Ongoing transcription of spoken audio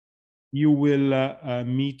you will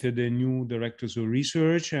meet the new directors of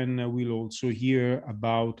research, and we'll also hear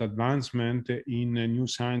about advancement in a new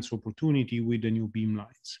science opportunity with the new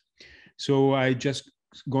beamlines. So I just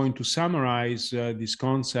going to summarize this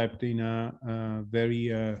concept in a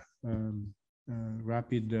very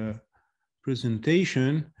rapid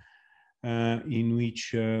presentation in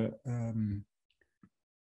which,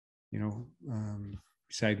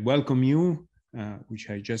 beside welcome you, which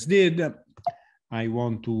I just did, I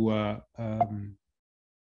want to,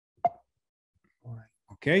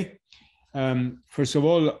 first of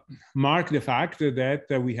all, mark the fact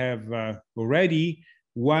that we have already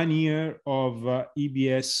 1 year of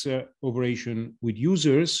EBS operation with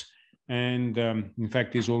users. And in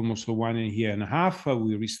fact, it's almost 1 year and a half.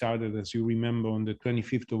 We restarted, as you remember, on the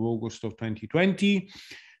 25th of August of 2020.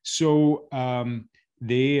 So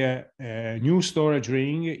the new storage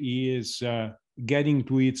ring is getting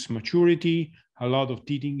to its maturity. A lot of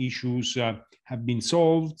teething issues have been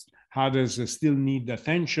solved. Others still need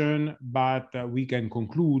attention, but we can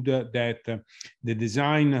conclude that the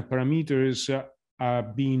design parameters are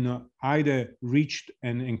being either reached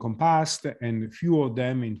and encompassed, and few of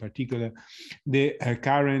them, in particular, the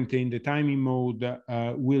current in the timing mode,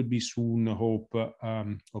 will be soon, I hope,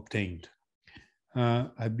 obtained.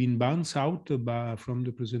 I've been bounced out from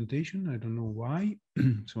the presentation. I don't know why.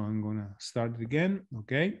 So I'm going to start it again.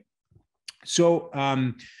 Okay. So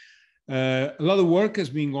a lot of work has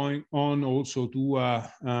been going on also to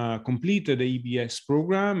complete the EBS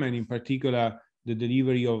program, and in particular, the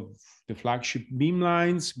delivery of the flagship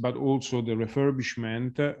beamlines, but also the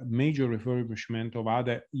refurbishment, major refurbishment of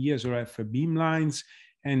other ESRF beamlines.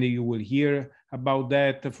 And you will hear about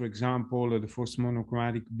that. For example, the first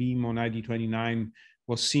monochromatic beam on ID29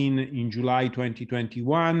 was seen in July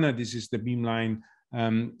 2021. This is the beamline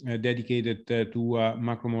dedicated to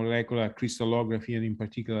macromolecular crystallography, and in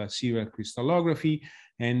particular serial crystallography.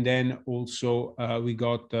 And then also we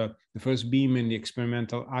got the first beam in the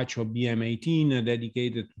experimental hatch of BM18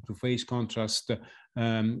 dedicated to phase contrast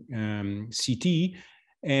CT,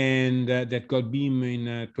 and that got beam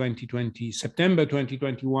in September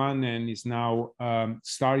 2021, and is now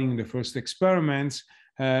starting the first experiments.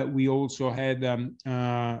 We also had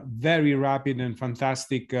very rapid and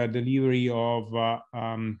fantastic delivery of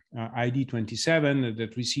ID27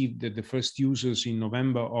 that received the first users in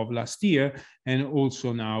November of last year. And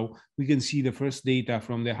also now we can see the first data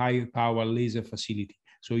from the high power laser facility.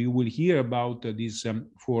 So you will hear about these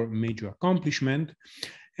 4 major accomplishments.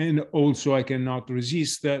 And also, I cannot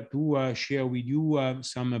resist to share with you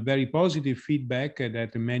some very positive feedback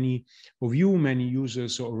that many of you, many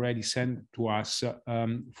users already sent to us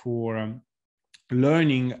for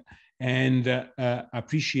learning and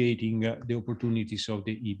appreciating the opportunities of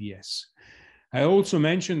the EBS. I also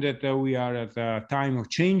mentioned that we are at a time of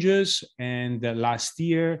changes, and last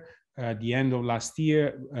year, at the end of last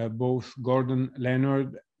year, both Gordon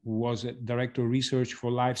Leonard, who was Director of Research for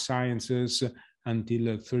Life Sciences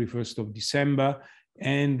until 31st of December,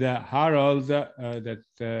 and Harold, that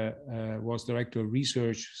was Director of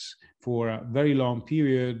Research for a very long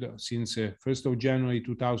period, since 1st of January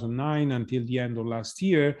 2009 until the end of last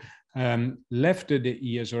year, left the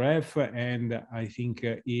ESRF, and I think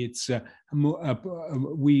it's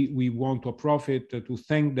we want to profit to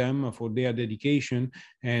thank them for their dedication,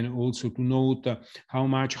 and also to note how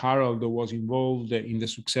much Harold was involved in the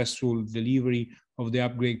successful delivery of the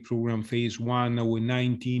upgrade program phase 1 with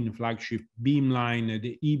 19 flagship beamline,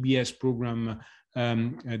 the EBS program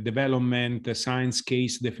development, science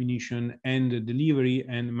case definition and delivery,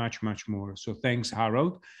 and much, much more. So thanks,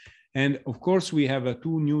 Harold. And of course, we have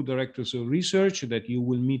 2 new directors of research that you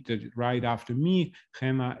will meet right after me,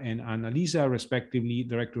 Gema and Annalisa, respectively,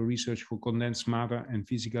 Director of Research for Condensed Matter and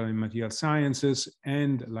Physical and Material Sciences,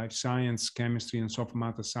 and Life Science, Chemistry and Soft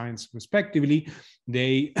Matter Science, respectively.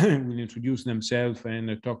 They will introduce themselves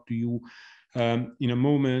and talk to you in a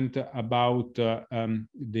moment about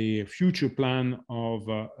the future plan of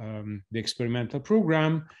the experimental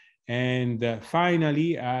program. And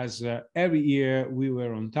finally, as every year, we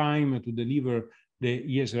were on time to deliver the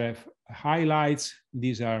ESRF highlights.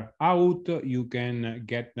 These are out. You can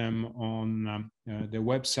get them on the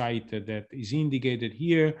website that is indicated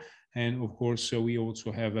here. And of course, we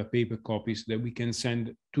also have paper copies that we can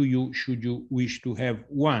send to you should you wish to have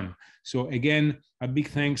one. So again, a big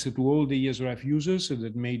thanks to all the ESRF users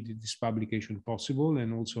that made this publication possible,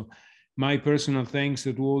 and also my personal thanks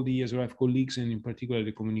to all the ESRF colleagues, and in particular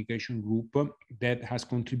the communication group that has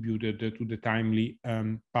contributed to the timely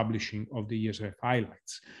publishing of the ESRF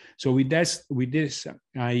highlights. So with this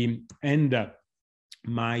I end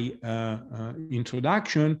my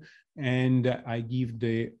introduction And I give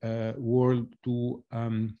the word to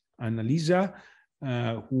Annalisa,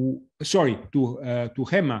 to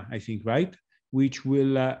Gema, I think, right? Which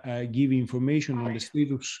will give information on the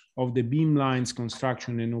status of the beamlines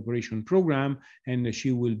construction and operation program. And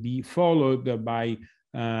she will be followed by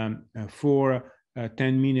 4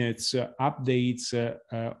 10 minutes updates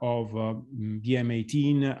of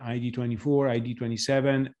BM18, ID24,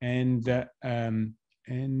 ID27, and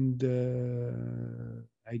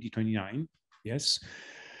ID29, yes.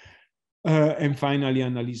 And finally,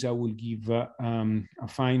 Annalisa will give a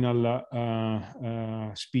final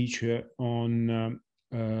speech on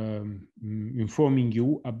informing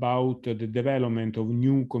you about the development of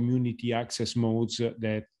new community access modes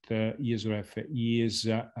that ESRF is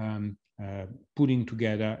putting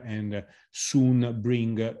together and soon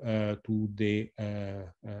bring to the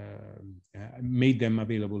made them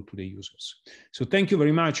available to the users. So thank you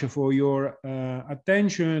very much for your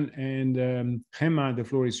attention, and Gema, the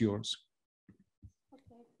floor is yours.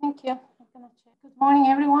 Okay, thank you. Good morning,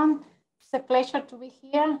 everyone. It's a pleasure to be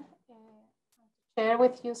here to share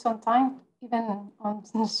with you some time, even on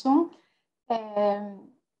Zoom.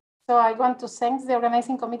 So I want to thank the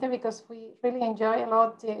organizing committee because we really enjoy a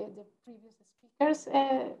lot the previous speakers'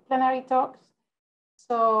 plenary talks.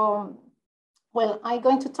 So, well, I'm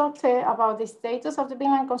going to talk about the status of the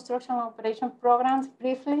beamline construction operation programs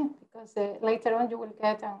briefly, because later on you will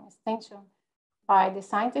get an extension by the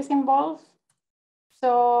scientists involved.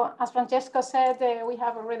 So, as Francesco said, we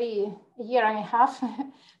have already a year and a half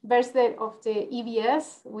birthday of the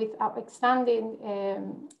EBS with outstanding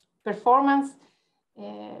performance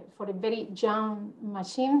for a very young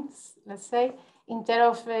machines, let's say, in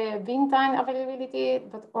terms of beam time availability,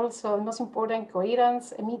 but also most important,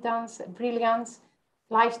 coherence, emittance, brilliance,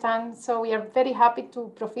 lifetime. So we are very happy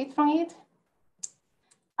to profit from it.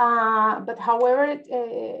 But however,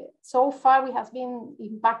 so far we have been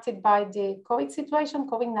impacted by the COVID situation,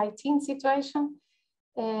 COVID-19 situation.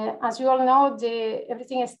 As you all know,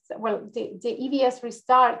 everything is, well, the EBS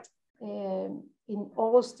restart in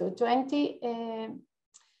August 20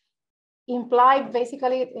 implied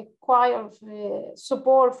basically a quite of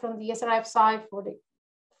support from the ESRF side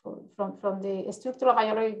from the structural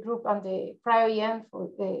biology group and the cryo-EM for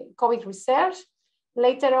the COVID research.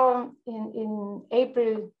 Later on in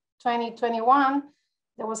April 2021,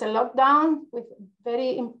 there was a lockdown with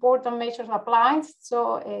very important measures applied.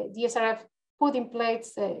 So the ESRF put in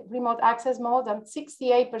place a remote access mode, and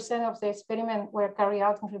 68% of the experiments were carried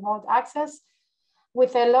out in remote access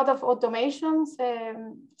with a lot of automations,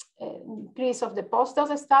 increase of the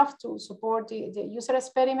postdoc staff to support the user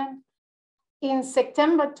experiment. In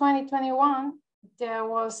September 2021, there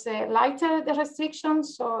was lighter the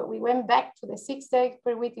restrictions, so we went back to the 6 days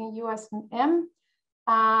per week in USM.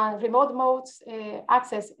 Remote modes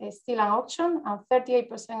access is still an option, and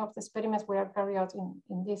 38% of the experiments were carried out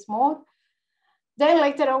in this mode. Then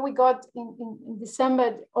later on, we got in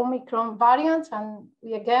December Omicron variant, and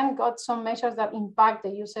we again got some measures that impact the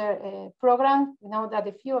user program. We know that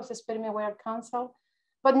a few of the experiments were canceled,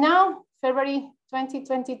 but now February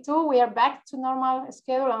 2022, we are back to normal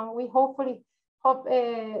schedule, and we hopefully hope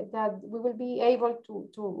that we will be able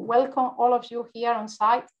to welcome all of you here on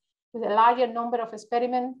site with a larger number of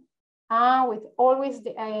experiments and with always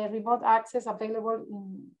the remote access available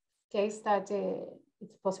in case that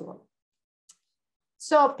it's possible.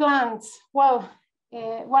 So plans, well,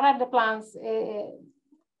 what are the plans?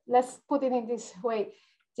 Let's put it in this way.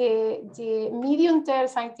 The medium-term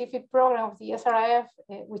scientific program of the ESRF,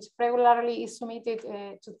 which regularly is submitted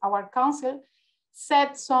to our council,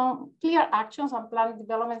 set some clear actions and plan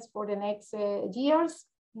developments for the next years.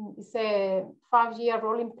 It's a 5-year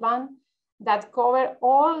rolling plan that covers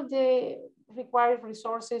all the required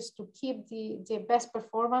resources to keep the best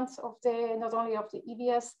performance of not only of the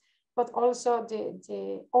EBS, but also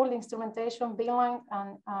the old instrumentation, beamline,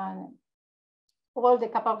 and all the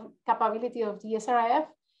capability of the ESRF.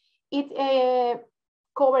 It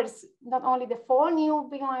covers not only the 4 new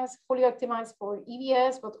beamlines fully optimized for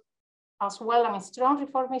EBS, but as well a strong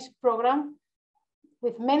reformation program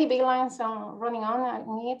with many beamlines running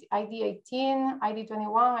on it, ID18,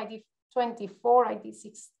 ID21, ID24,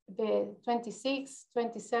 ID26,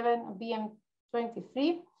 27,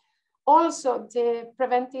 BM23. Also, the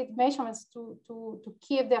preventive measurements to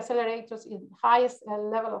keep the accelerators in highest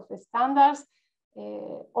level of the standards,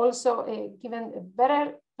 also given a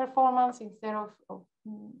better performance instead of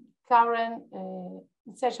current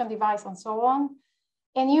insertion device and so on.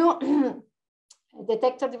 A new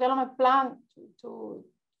detector development plan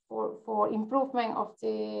for improvement of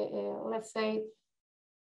the, let's say,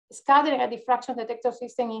 scattering and diffraction detector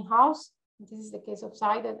system in-house, This is the case of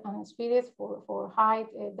Sette and Spirit for high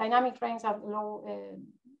dynamic range at low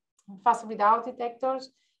fast without detectors.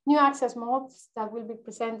 New access modes that will be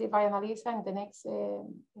presented by Annalisa in the next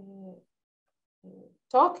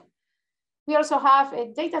talk. We also have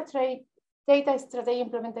a data strategy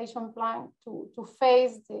implementation plan to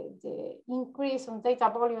face the increase on data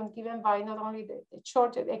volume given by not only the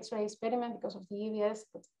shorted X-ray experiment because of the EBS,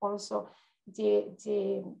 but also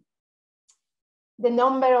the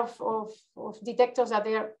number of detectors that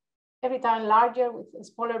they are every time larger with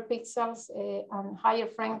smaller pixels and higher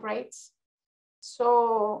frame rates.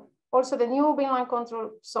 So also the new beamline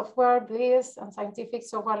control software, BLIS, and scientific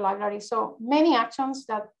software library. So many actions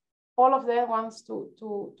that all of them wants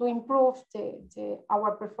to improve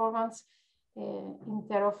our performance in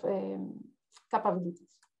terms of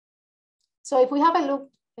capabilities. So if we have a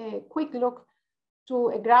quick look to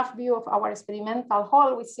a graph view of our experimental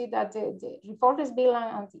hall, we see that the reforest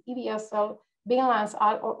beamline and the EBSL beamlines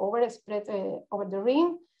are overspread over the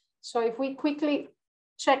ring. So if we quickly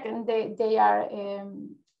check and they are,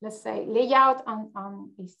 let's say, layout and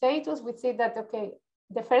status, we see that, okay,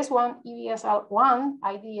 the first one, EBSL1,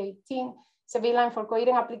 ID18, is a beamline for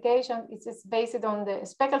coherent application. It's based on the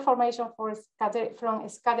speckle formation from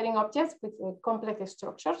scattering objects with complex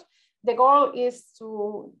structures. The goal is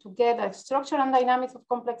to get a structure and dynamics of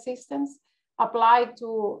complex systems applied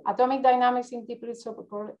to atomic dynamics in deeply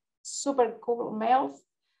supercooled melts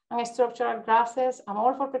and structural grasses,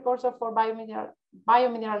 amorphous precursor for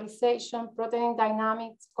biomineralization, protein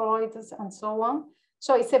dynamics, colloids, and so on.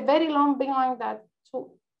 So it's a very long beamline that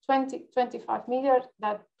 25 meters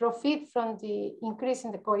that profit from the increase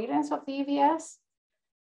in the coherence of the EBS.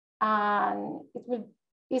 And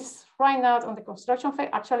it's right now on the construction phase.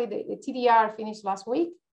 Actually, the TDR finished last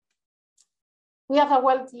week. We have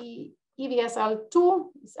the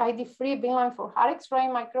EBSL2, it's ID3 beamline for hard X-ray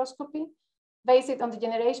microscopy, based on the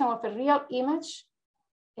generation of a real image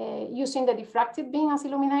using the diffractive beam as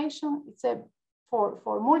illumination. It's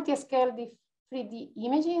for multi-scale 3D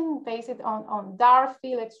imaging based on dark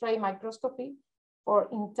field X-ray microscopy for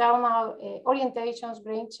internal orientations,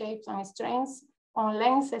 grain shapes, and strains on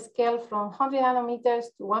length scale from 100 nanometers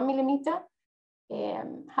to 1 millimeter.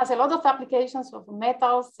 Has a lot of applications of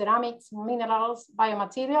metals, ceramics, minerals,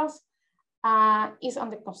 biomaterials. Is on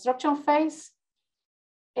the construction phase.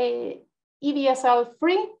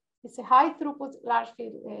 EBSL3 is a high throughput large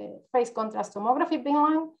field phase contrast tomography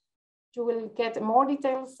beamline. You will get more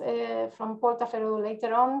details from Paul Tafforeau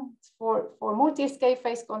later on for multi-scale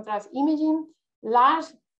phase contrast imaging,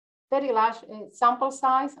 large, very large sample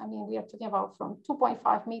size. I mean, we are talking about from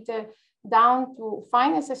 2.5 meter down to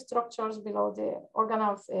finest structures below the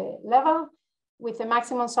organelles level with a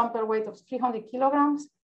maximum sample weight of 300 kilograms.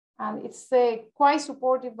 And it's quite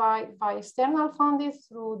supported by external funding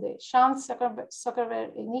through the Chance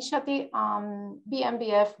Zuckerberg Initiative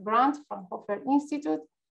BMBF grant from Hoffer Institute.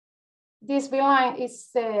 This beamline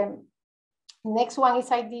is, next one is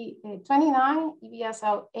ID29,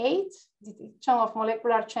 EBSL8, detection of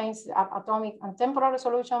molecular changes at atomic and temporal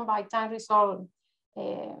resolution by time resolved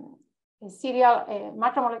serial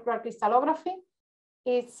macromolecular crystallography.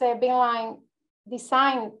 It's a beamline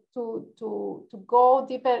designed to go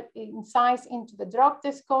deeper insights into the drug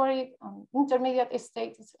discovery, intermediate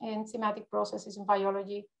stages, enzymatic processes in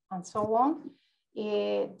biology, and so on.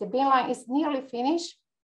 The beamline is nearly finished.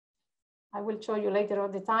 I will show you later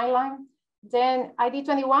on the timeline. Then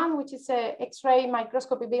ID21, which is a X-ray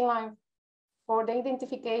microscopy beamline for the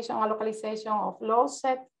identification and localization of low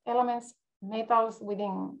set elements, metals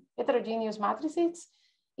within heterogeneous matrices.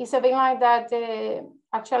 It's a beamline that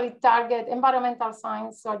actually target environmental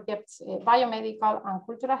science subjects, biomedical and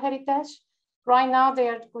cultural heritage. Right now, they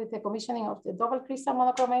are with the commissioning of the double crystal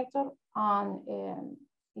monochromator, and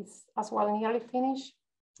it's as well nearly finished.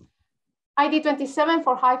 ID27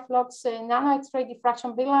 for high flux nano X-ray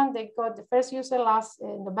diffraction beamline. They got the first user last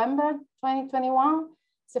November 2021.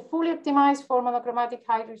 It's a fully optimized for monochromatic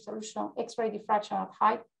high resolution X-ray diffraction at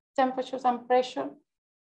high temperatures and pressure.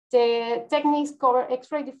 The techniques cover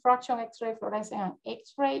X-ray diffraction, X-ray fluorescence, and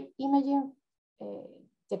X-ray imaging.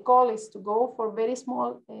 The goal is to go for very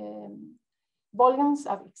small volumes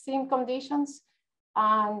at extreme conditions.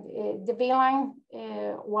 And the beamline,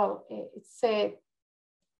 it's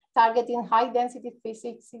targeting high density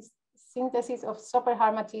physics, synthesis of super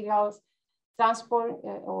hard materials, transport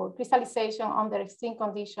or crystallization under extreme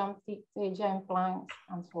conditions, gem planes,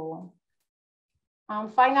 and so on.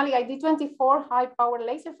 And finally, ID24, high power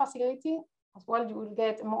laser facility. As well, you will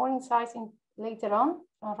get more insights later on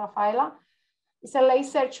from Raffaella. It's a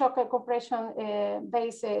laser shock compression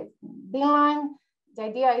based beamline the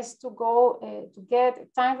idea is to go to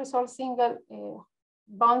get time resolved single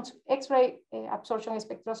bond X-ray absorption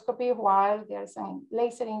spectroscopy while there's a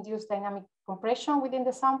laser-induced dynamic compression within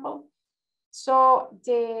the sample. So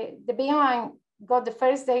the beamline got the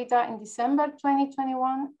first data in December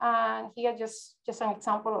 2021, and here just an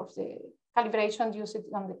example of the calibration used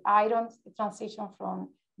on the iron, the transition from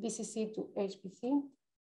VCC to HPC.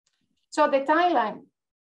 So the timeline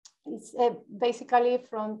is basically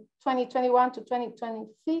from 2021 to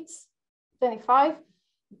 2026, 25.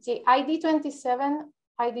 The ID27,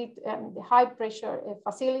 the high pressure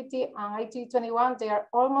facility, and ID21, they are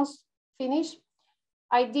almost finished.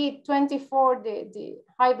 ID24, the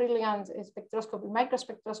high brilliance spectroscopy,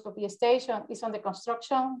 microspectroscopy station is on the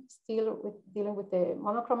construction, still dealing with the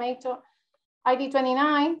monochromator.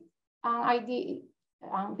 ID29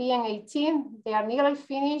 and BN18, they are nearly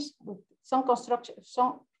finished with some construction,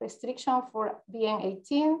 some restriction for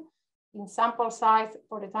BN18 in sample size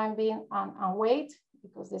for the time being and weight,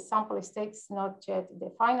 because the sample state is not yet,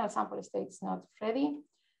 the final sample state is not ready.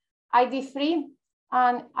 ID3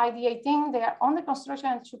 and ID18, they are on the construction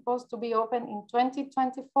and supposed to be open in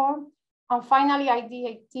 2024. And finally,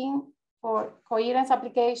 ID18 for coherence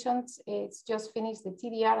applications, it's just finished the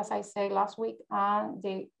TDR, as I said last week, and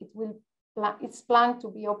it's planned to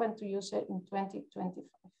be open to user in 2025.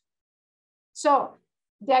 So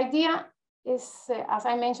the idea is, as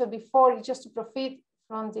I mentioned before, is just to profit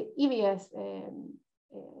from the EBS,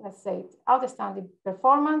 let's say, outstanding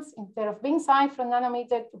performance in terms of beam size from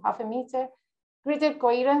nanometer to half a meter, greater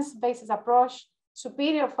coherence-based approach,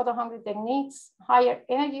 superior photon-hungry techniques, higher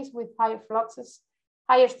energies with higher fluxes,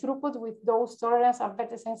 higher throughput with dose tolerance, and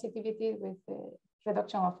better sensitivity with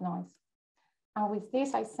reduction of noise. And with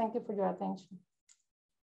this, I thank you for your attention.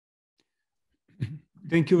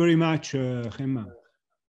 Thank you very much, Gema.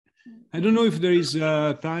 I don't know if there is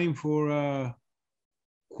time for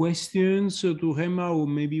questions to Gema, or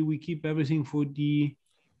maybe we keep everything for the...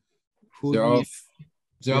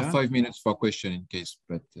 There are 5 minutes for question in case,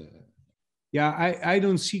 but... Yeah, I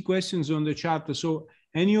don't see questions on the chat. So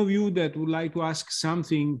any of you that would like to ask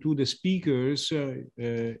something to the speakers,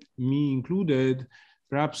 me included,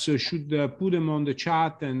 perhaps should put them on the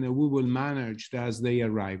chat and we will manage as they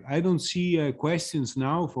arrive. I don't see questions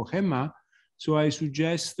now for Gema, so I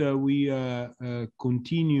suggest we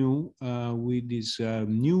continue with this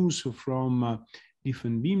news from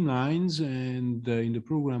different beamlines. And in the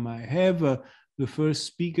program I have, the first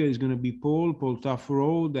speaker is going to be Paul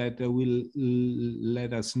Tafforeau, that will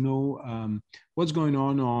let us know what's going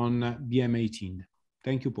on BM18.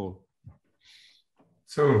 Thank you, Paul.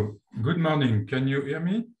 So, good morning. Can you hear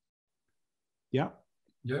me? Yeah.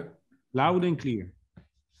 Yeah. Loud and clear.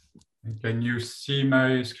 And can you see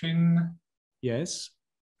my screen? Yes.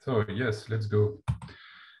 So, yes, let's go.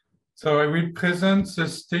 So, I will present the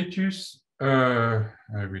status. I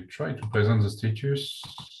will try to present the status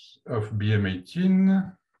of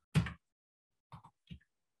BM18.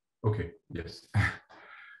 Okay, yes.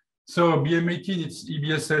 So BM18, it's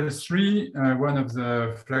EBSL3, one of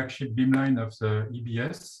the flagship beamline of the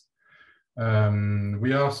EBS.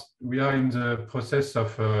 We are in the process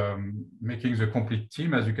of making the complete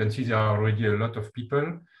team. As you can see, there are already a lot of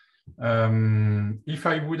people. If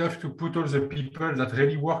I would have to put all the people that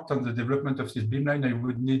really worked on the development of this beamline, I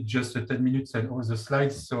would need just 10 minutes and all the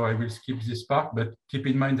slides, so I will skip this part, but keep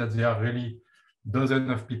in mind that there are really dozens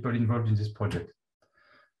of people involved in this project.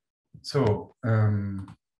 So,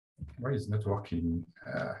 why is it not working?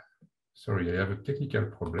 Sorry, I have a technical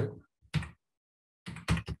problem.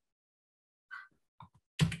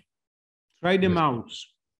 Try the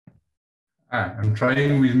mouse. I'm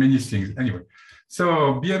trying with many things. Anyway.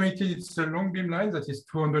 So BM18, it's a long beamline that is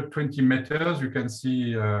 220 meters. You can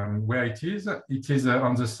see where it is. It is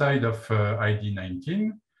on the side of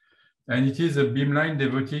ID19. And it is a beamline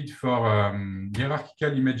devoted for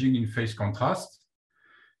hierarchical imaging in phase contrast.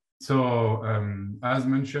 So as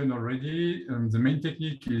mentioned already, the main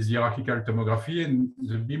technique is hierarchical tomography, and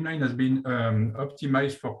the beamline has been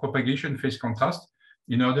optimized for propagation phase contrast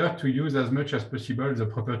in order to use as much as possible the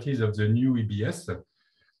properties of the new EBS.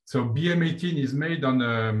 So BM18 is made on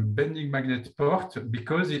a bending magnet port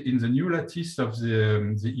because in the new lattice of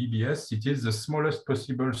the EBS, it is the smallest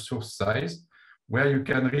possible source size where you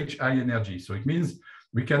can reach high energy. So it means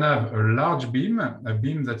we can have a large beam, a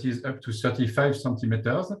beam that is up to 35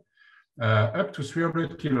 centimeters, up to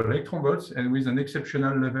 300 kilo electron volts, and with an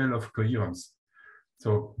exceptional level of coherence.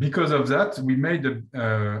 So because of that, we made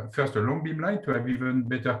first a long beamline to have even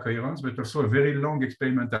better coherence, but also a very long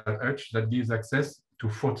experimental arch that gives access to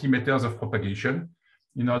 40 meters of propagation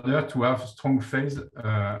in order to have strong phase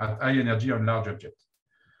at high energy on large objects.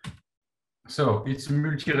 So it's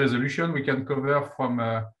multi-resolution. We can cover from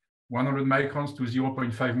 100 microns to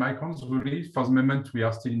 0.5 microns. Really, for the moment, we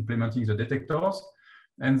are still implementing the detectors.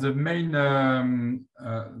 And the main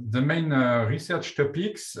research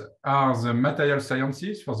topics are the material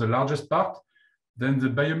sciences for the largest part, then the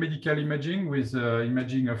biomedical imaging with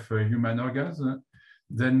imaging of human organs,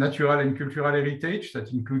 then natural and cultural heritage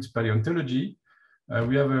that includes paleontology.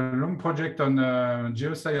 We have a long project on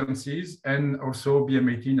geosciences, and also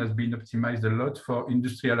BM18 has been optimized a lot for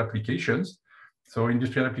industrial applications. So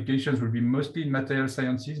industrial applications will be mostly in material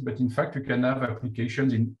sciences, but in fact, you can have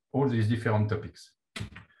applications in all these different topics.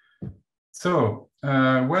 So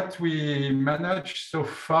what we managed so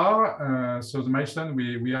far, so the milestone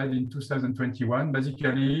we had in 2021,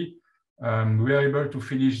 basically, we are able to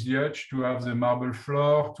finish the hutch, to have the marble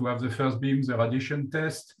floor, to have the first beam, the radiation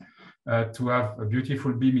test, to have a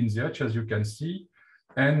beautiful beam in the hutch, as you can see.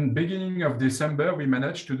 And beginning of December, we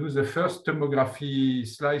managed to do the first tomography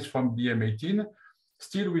slice from BM18,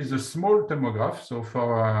 still with a small tomograph. So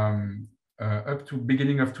for up to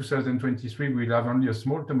beginning of 2023, we'll have only a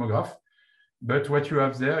small tomograph. But what you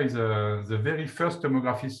have there is the very first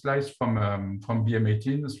tomography slice from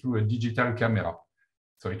BM18 through a digital camera.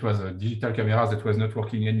 So it was a digital camera that was not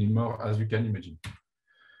working anymore, as you can imagine.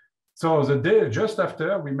 So the day just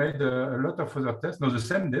after, we made a lot of other tests. No, the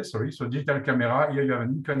same day, sorry. So digital camera, here you have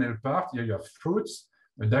an inconel part, here you have fruits,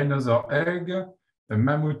 a dinosaur egg, a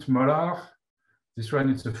mammoth molar. This one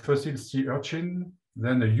is a fossil sea urchin,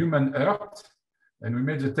 then a human heart. And we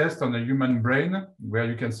made the test on a human brain, where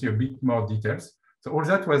you can see a bit more details. So all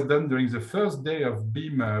that was done during the first day of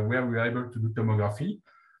BEAM, where we were able to do tomography.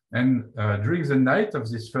 And during the night of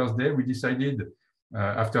this first day, we decided,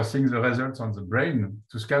 after seeing the results on the brain,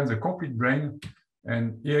 to scan the complete brain.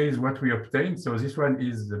 And here is what we obtained. So this one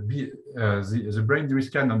is the brain we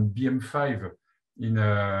scanned on BM5 in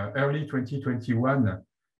early 2021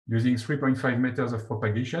 using 3.5 meters of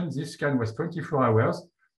propagation. This scan was 24 hours.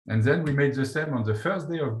 And then we made the same on the first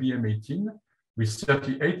day of BM18 with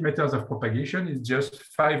 38 meters of propagation. It's just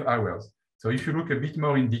 5 hours. So if you look a bit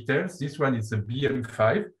more in details, this one is a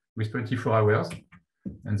BM5 with 24 hours.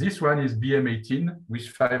 And this one is BM18 with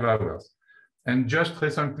 5 hours. And just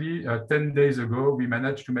recently, 10 days ago, we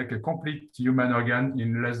managed to make a complete human organ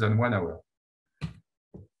in less than 1 hour.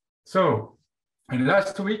 So, and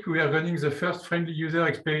last week, we are running the first friendly user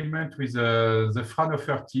experiment with the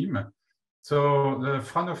Fraunhofer team. So the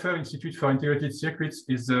Fraunhofer Institute for Integrated Circuits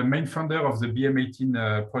is the main funder of the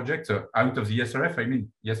BM18 project, out of the ESRF. I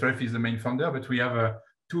mean, ESRF is the main funder, but we have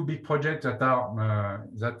two big projects that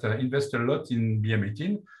are invest a lot in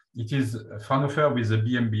BM18. It is Fraunhofer with the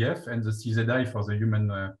BMBF and the CZI for the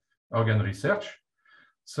human organ research.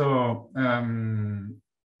 So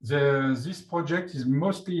this project is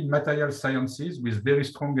mostly in material sciences with very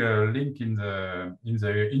strong link in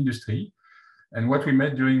the industry. And what we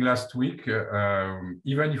made during last week,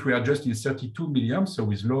 even if we are just in 32 milliamps, so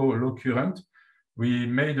with low current, we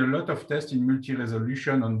made a lot of tests in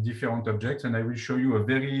multi-resolution on different objects. And I will show you a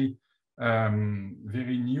very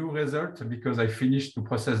new result because I finished to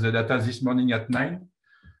process the data this morning at 9.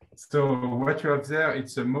 So what you have there,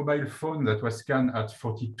 it's a mobile phone that was scanned at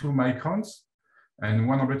 42 microns and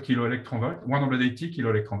 180 kilo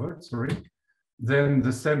electron volts, sorry. Then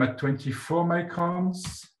the same at 24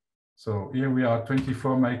 microns. So here we are at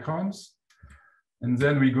 24 microns, and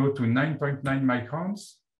then we go to 9.9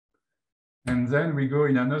 microns, and then we go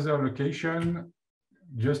in another location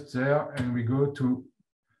just there, and we go to,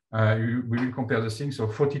 we will compare the things, so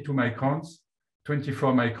 42 microns,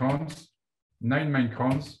 24 microns, 9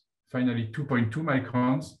 microns, finally 2.2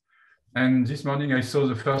 microns, and this morning I saw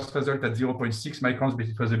the first result at 0.6 microns, but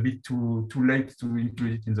it was a bit too late to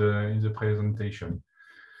include it in the presentation.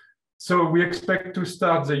 So we expect to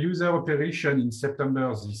start the user operation in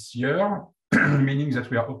September this year, meaning that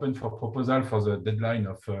we are open for proposal for the deadline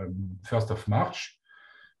of 1st of March.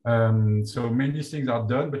 So many things are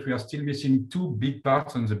done, but we are still missing two big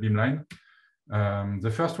parts on the beamline. The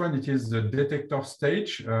first one, it is the detector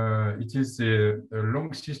stage. It is a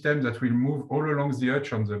long system that will move all along the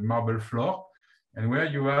hutch on the marble floor, and where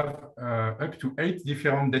you have up to 8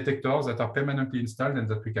 different detectors that are permanently installed and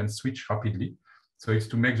that we can switch rapidly. So it's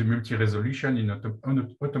to make the multi-resolution in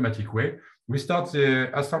an automatic way. We start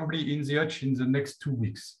the assembly in the hutch in the next 2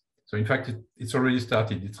 weeks. So in fact, it's already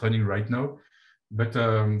started. It's running right now. But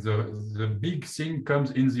the big thing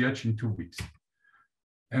comes in the hutch in 2 weeks.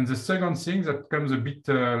 And the second thing that comes a bit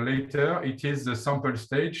later, it is the sample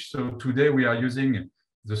stage. So today we are using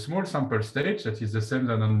the small sample stage that is the same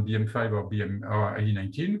than on BM5 or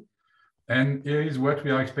ID19. And here is what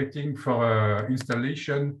we are expecting for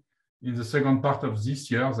installation in the second part of this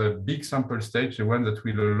year, the big sample stage, the one that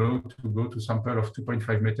will allow to go to sample of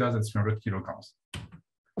 2.5 meters and 300 kilograms.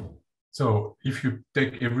 So if you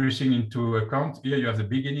take everything into account, here you have the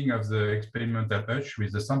beginning of the experimental hutch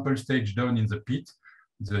with the sample stage down in the pit,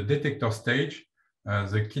 the detector stage,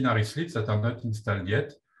 the Plenary slits that are not installed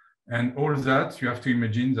yet. And all that, you have to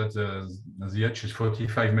imagine that the hutch is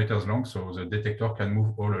 45 meters long, so the detector can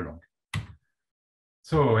move all along.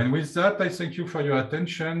 So, and with that, I thank you for your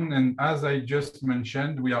attention. And as I just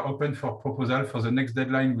mentioned, we are open for proposal for the next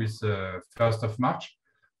deadline with 1st of March.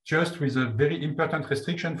 Just with a very important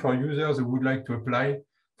restriction for users who would like to apply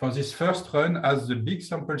for this first run, as the big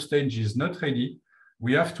sample stage is not ready,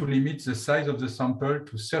 we have to limit the size of the sample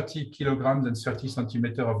to 30 kilograms and 30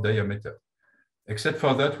 centimeters of diameter. Except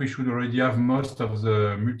for that, we should already have most of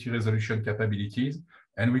the multi-resolution capabilities,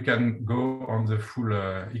 and we can go on the full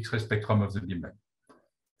X-ray spectrum of the beamline.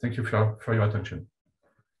 Thank you for your attention.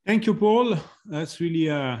 Thank you, Paul. That's really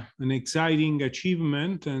an exciting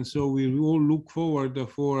achievement. And so we all look forward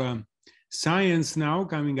for science now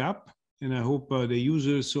coming up. And I hope the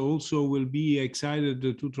users also will be excited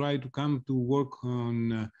to try to come to work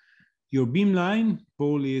on your beamline.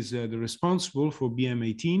 Paul is the responsible for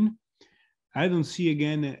BM18. I don't see,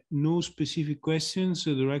 again, no specific questions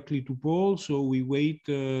directly to Paul. So we wait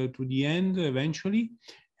to the end eventually.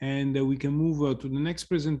 And we can move to the next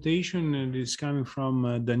presentation, and it's coming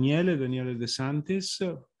from Daniele de Sanctis,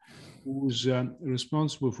 who's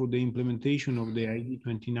responsible for the implementation of the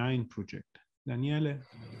ID29 project. Daniele.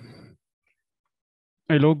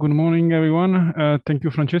 Hello, good morning, everyone. Thank you,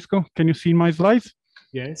 Francesco. Can you see my slides?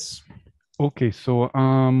 Yes. Okay, so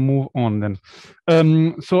move on then.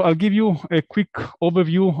 So I'll give you a quick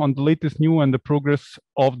overview on the latest news and the progress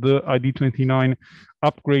of the ID29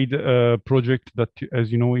 upgrade project that,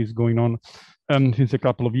 as you know, is going on since a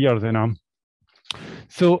couple of years now.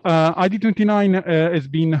 So ID29 has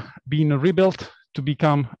been rebuilt to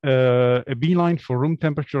become a beamline for room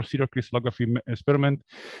temperature serial crystallography experiment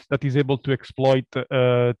that is able to exploit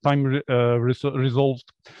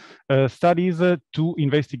time-resolved studies to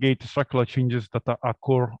investigate structural changes that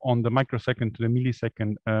occur on the microsecond to the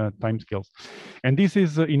millisecond timescales. And this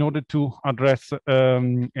is in order to address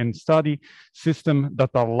and study systems that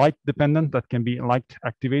are light-dependent, that can be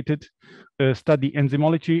light-activated, study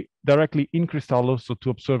enzymology directly in crystal, so to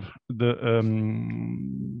observe the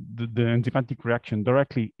enzymatic reaction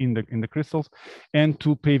directly in the crystals, and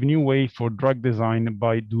to pave new way for drug design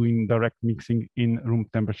by doing direct mixing in room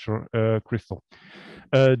temperature crystal.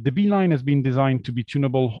 The beamline has been designed to be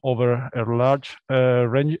tunable over a large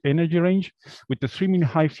energy range with extremely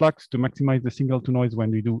high flux to maximize the signal to noise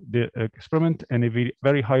when we do the experiment, and a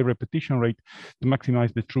very high repetition rate to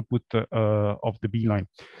maximize the throughput of the beamline.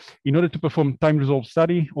 In order to perform time resolved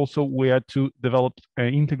study, also we had to develop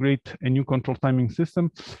integrate a new control timing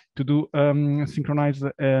system to do synchronized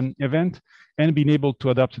event and being able to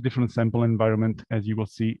adapt to different sample environment, as you will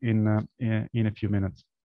see in a few minutes.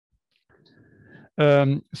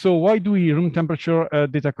 So why do we room temperature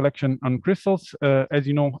data collection on crystals? As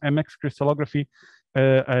you know, MX crystallography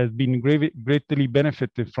has been greatly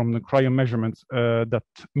benefited from the cryo measurements that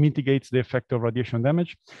mitigates the effect of radiation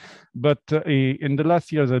damage. But in the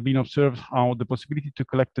last years, have been observed how the possibility to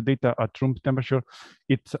collect the data at room temperature,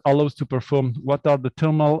 it allows to perform what are the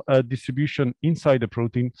thermal distribution inside the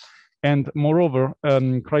protein. And moreover,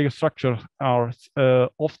 cryostructures are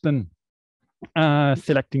often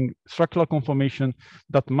selecting structural conformation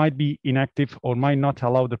that might be inactive or might not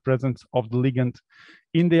allow the presence of the ligand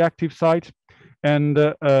in the active site, and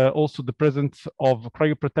also the presence of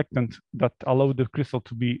cryoprotectant that allow the crystal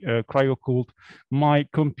to be cryo-cooled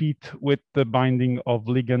might compete with the binding of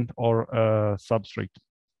ligand or substrate.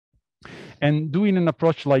 And doing an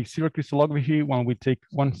approach like serial crystallography, when we take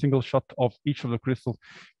one single shot of each of the crystals,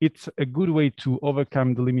 it's a good way to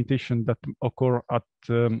overcome the limitation that occur at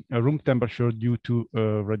room temperature due to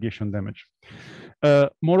radiation damage.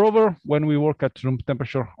 Moreover, when we work at room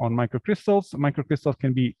temperature on microcrystals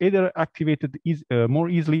can be either activated more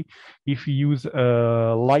easily if you use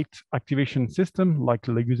a light activation system, like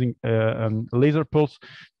using laser pulse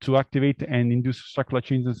to activate and induce structural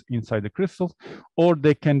changes inside the crystals, or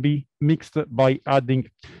they can be mixed by adding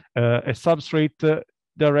a substrate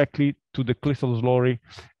directly to the crystal slurry,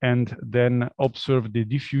 and then observe the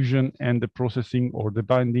diffusion and the processing or the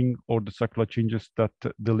binding or the structural changes that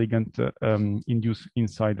the ligand induce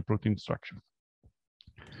inside the protein structure.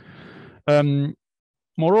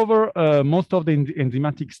 Moreover, most of the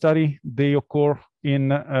enzymatic study, they occur in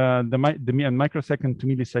the microsecond to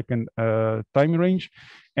millisecond time range.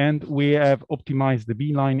 And we have optimized the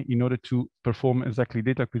beamline in order to perform exactly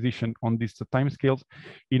data acquisition on these timescales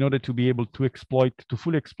in order to be able to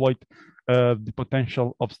fully exploit the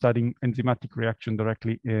potential of studying enzymatic reaction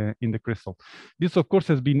directly in the crystal. This, of course,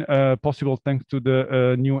 has been possible thanks to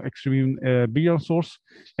the new extreme billion source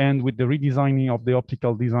and with the redesigning of the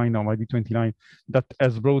optical design of ID29 that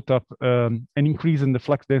has brought up an increase in the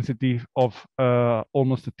flux density of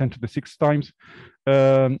almost 10 to the 6 times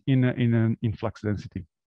in flux density.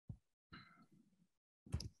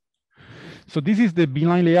 So this is the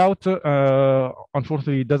beamline layout.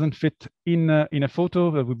 Unfortunately, it doesn't fit in a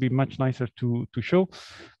photo. That would be much nicer to show.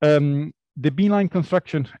 The beamline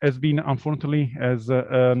construction has been, unfortunately, as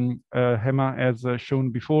Gema has shown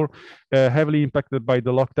before, heavily impacted by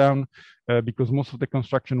the lockdown because most of the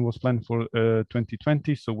construction was planned for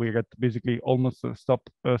 2020. So we got basically almost stopped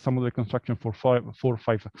some of the construction for 4 or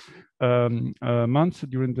 5 months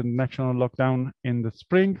during the national lockdown in the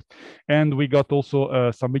spring. And we got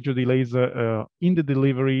also some major delays in the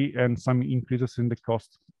delivery and some increases in the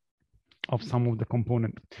cost of some of the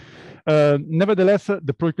component. Nevertheless,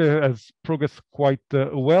 the project has progressed quite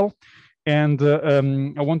well. And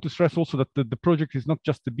I want to stress also that the project is not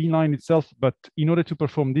just the beamline itself, but in order to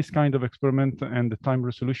perform this kind of experiment and the time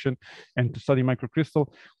resolution and to study microcrystal,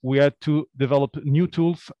 we had to develop new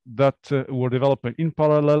tools that were developed in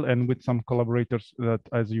parallel and with some collaborators that,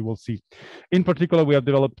 as you will see. In particular, we have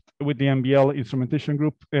developed with the MBL instrumentation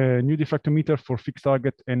group a new diffractometer for fixed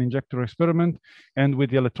target and injector experiment, and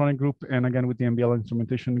with the electronic group, and again with the MBL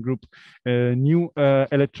instrumentation group, new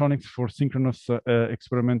electronics for synchronous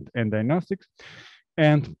experiment and diagnostics.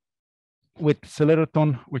 And with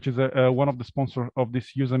Celeraton, which is one of the sponsors of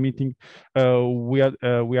this user meeting, we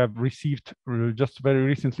have received just very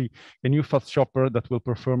recently a new fast shopper that will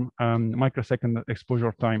perform microsecond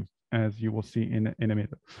exposure time, as you will see in a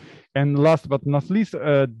minute. And last but not least,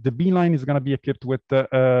 the beamline is going to be equipped with the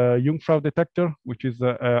Jungfrau detector, which is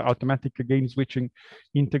automatic gain switching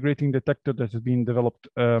integrating detector that has been developed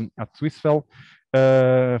at Swissfel.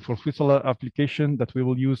 For Swissfel application that we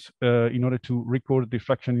will use in order to record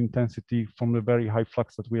diffraction intensity from the very high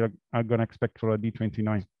flux that we are going to expect for a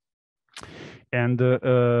D29. And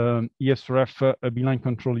ESRF beamline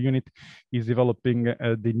control unit is developing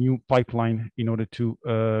the new pipeline in order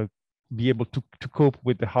to be able to cope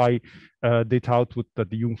with the high data output that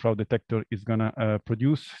the Jungfrau detector is going to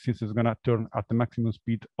produce, since it's going to turn at the maximum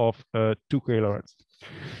speed of 2 kHz.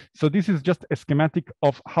 So this is just a schematic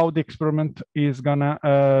of how the experiment is going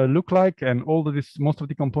to look like, and all of this, most of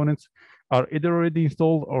the components are either already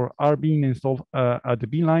installed or are being installed at the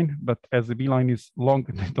beamline, but as the beamline is long,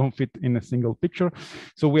 they don't fit in a single picture.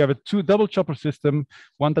 So we have a 2 double chopper system,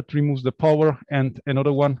 one that removes the power and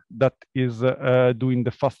another one that is doing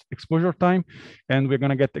the fast exposure time. And we're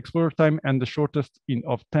going to get exposure time and the shortest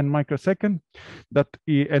of 10 microseconds.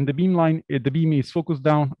 And the beamline, the beam is focused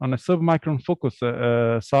down on a sub-micron focus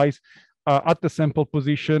size at the sample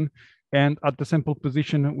position. And at the sample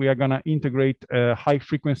position, we are going to integrate a high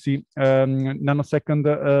frequency nanosecond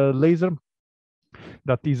laser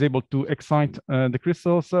that is able to excite the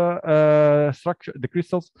crystals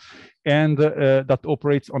and that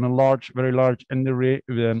operates on a very large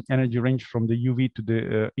energy range from the UV to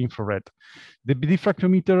the infrared. The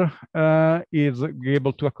diffractometer is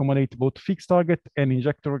able to accommodate both fixed target and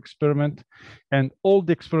injector experiment, and all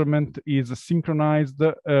the experiment is synchronized,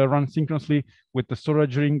 run synchronously with the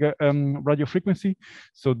storage ring radio frequency.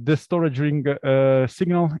 So the storage ring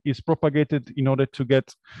signal is propagated in order to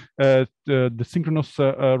get the synchronous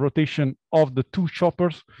rotation of the 2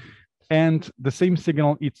 choppers, and the same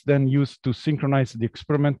signal is then used to synchronize the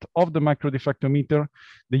experiment of the micro diffractometer,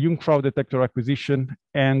 the Jungfrau detector acquisition,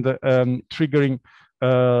 and triggering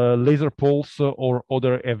laser pulse or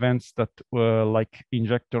other events that like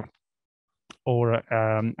injector or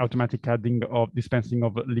automatic adding of dispensing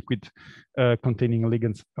of liquid containing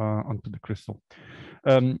ligands onto the crystal.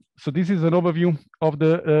 So this is an overview of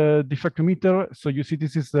the diffractometer. So you see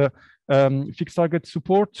this is the fixed target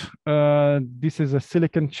support. This is a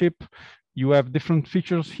silicon chip. You have different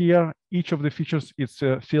features here. Each of the features is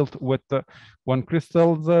filled with 1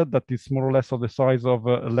 crystal that is more or less of the size of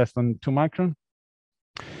less than 2 micron.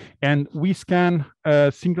 And we scan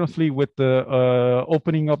synchronously with the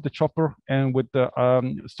opening of the chopper and with the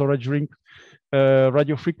storage ring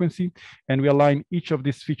radio frequency, and we align each of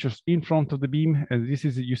these features in front of the beam. And this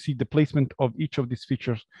is, you see the placement of each of these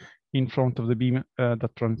features in front of the beam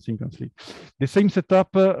that runs synchronously. The same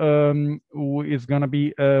setup is going to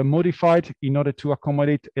be modified in order to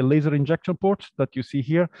accommodate a laser injection port that you see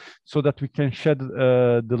here, so that we can shed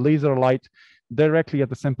the laser light directly at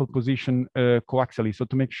the sample position coaxially. So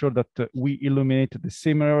to make sure that we illuminate the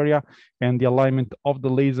same area and the alignment of the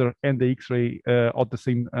laser and the X-ray at the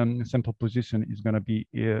same sample position is going to be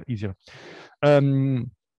easier.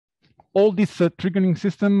 All this triggering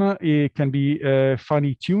system can be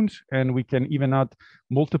finely tuned, and we can even add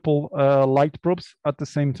multiple light probes at the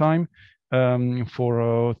same time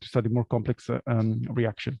to study more complex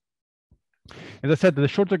reaction. As I said, the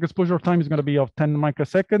short exposure time is going to be of 10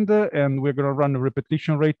 microseconds, and we're going to run a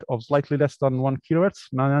repetition rate of slightly less than 1 kilohertz,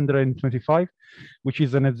 925, which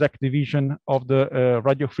is an exact division of the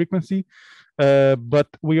radio frequency. But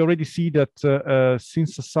we already see that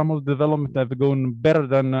since some of the development have gone better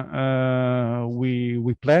than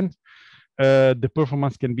we planned, the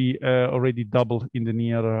performance can be already doubled in the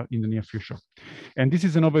near future. And this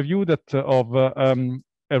is an overview that of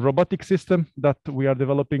a robotic system that we are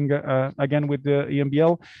developing again with the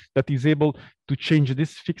EMBL that is able to change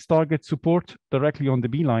this fixed target support directly on the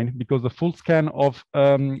beamline, because the full scan of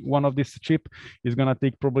one of this chip is going to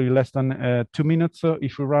take probably less than 2 minutes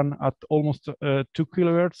if we run at almost 2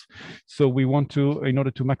 kilohertz. So we want to, in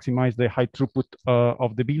order to maximize the high throughput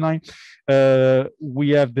of the beamline,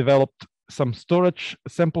 we have developed some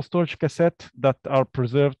sample storage cassette that are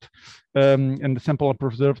preserved, and the sample are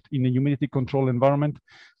preserved in a humidity control environment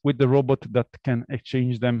with the robot that can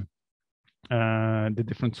exchange them, the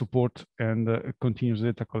different support and continuous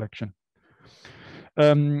data collection.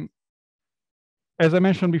 As I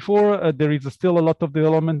mentioned before, there is still a lot of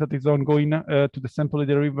development that is ongoing to the sample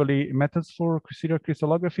delivery methods for serial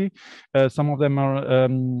crystallography. Some of them are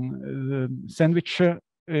sandwich,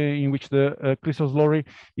 in which the crystal slurry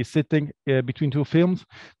is sitting between two films.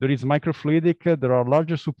 There is microfluidic, there are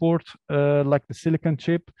larger support like the silicon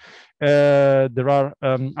chip. There are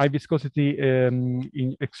high viscosity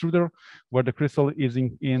in extruder, where the crystal is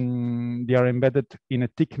they are embedded in a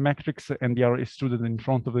thick matrix and they are extruded in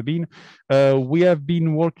front of the beam. We have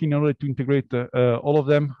been working in order to integrate all of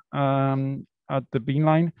them at the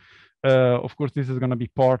beamline. Of course, this is going to be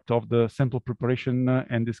part of the sample preparation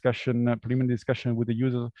and discussion, preliminary discussion with the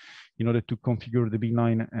user in order to configure the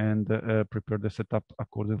beamline and prepare the setup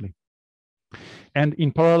accordingly. And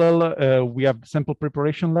in parallel, we have the sample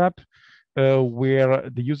preparation lab where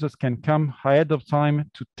the users can come ahead of time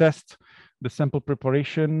to test the sample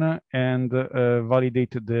preparation and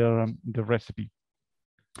validate the recipe.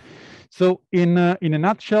 So in a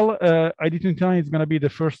nutshell, ID29 is going to be the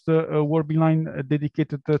first world beamline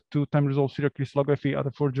dedicated to time resolved serial crystallography at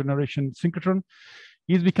the 4th generation synchrotron.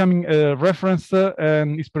 It's becoming a reference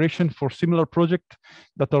and inspiration for similar projects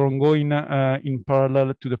that are ongoing in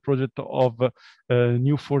parallel to the project of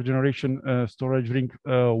new 4th generation storage ring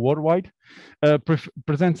worldwide.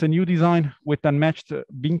 Presents a new design with unmatched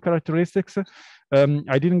beam characteristics.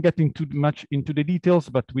 I didn't get much into the details,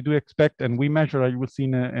 but we do expect, and we measure, you will see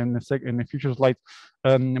in a future slide,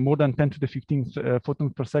 more than 10 to the 15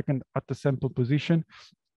 photons per second at the sample position.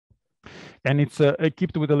 And it's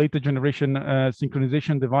equipped with a latest generation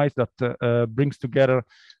synchronization device that brings together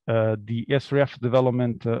the ESRF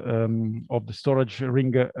development of the storage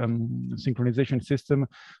ring synchronization system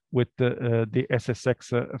with the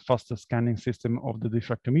SSX faster scanning system of the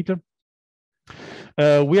diffractometer.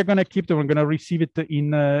 We are going to keep them. We're going to receive it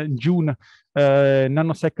in June,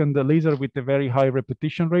 nanosecond laser with a very high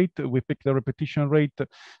repetition rate. We picked the repetition rate,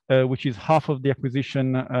 which is half of the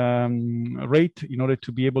acquisition rate, in order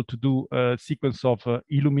to be able to do a sequence of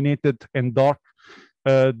illuminated and dark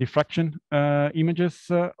diffraction images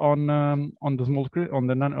on the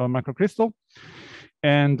microcrystal,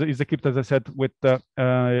 and is equipped, as I said, with a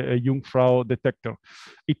Jungfrau detector.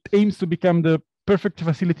 It aims to become the perfect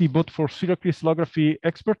facility both for serial crystallography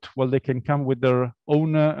expert, while they can come with their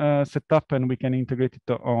own setup and we can integrate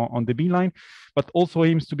it on the beamline, but also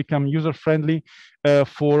aims to become user-friendly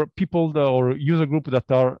for people or user group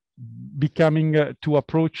that are becoming to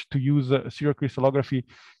approach to use serial crystallography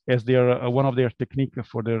as their one of their technique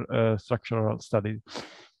for their structural study.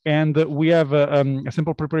 And we have a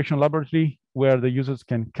sample preparation laboratory where the users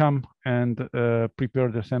can come and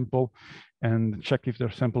prepare the sample and check if their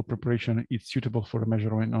sample preparation is suitable for a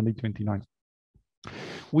measurement on ID29.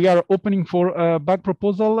 We are opening for a bug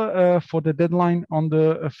proposal for the deadline on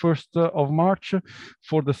the 1st of March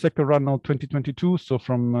for the second run of 2022, so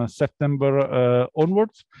from September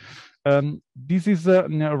onwards. This is a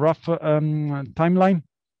rough timeline.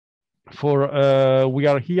 we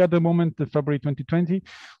are here at the moment, February 2020.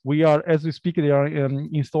 We are, as we speak, they are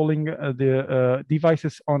installing the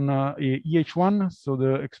devices on EH1, so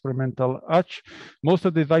the experimental hatch. Most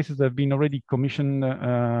of the devices have been already commissioned,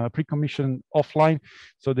 pre-commissioned offline,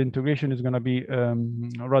 so the integration is going to be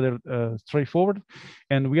rather straightforward.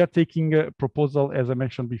 And we are taking a proposal, as I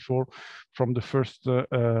mentioned before, from the 1st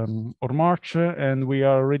of March, and we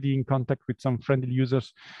are already in contact with some friendly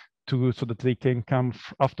users so that they can come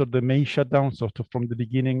after the May shutdown, so from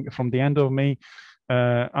the end of May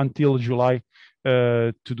until July,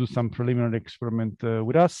 to do some preliminary experiment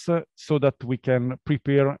with us, so that we can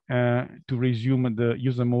prepare to resume the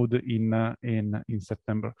user mode in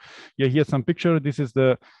September. Yeah, here's some picture. This is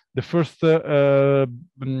the first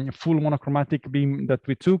full monochromatic beam that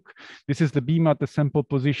we took. This is the beam at the sample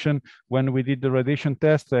position when we did the radiation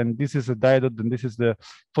test, and this is a diode, and this is the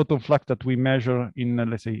photon flux that we measure in,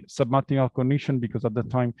 let's say, submaximal condition, because at the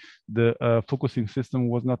time the focusing system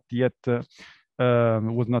was not yet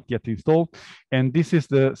installed. And this is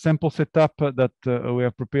the sample setup that we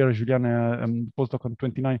have prepared. Juliana, postdoc on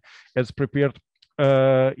 29, has prepared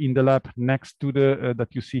in the lab next to the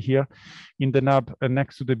that you see here in the lab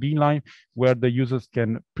next to the beamline, where the users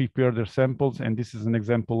can prepare their samples. And this is an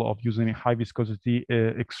example of using a high viscosity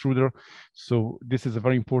extruder. So this is a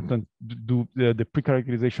very important do the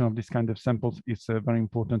pre-characterization of this kind of samples is very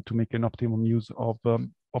important to make an optimum use of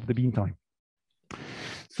the beam time.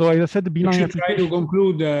 So as I said, the beamline application. Try to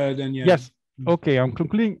conclude, Daniele. Yes. Okay, I'm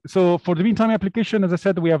concluding. So for the beamtime application, as I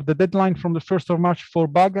said, we have the deadline from the 1st of March for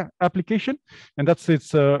bug application, and it's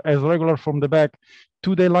as regular from the back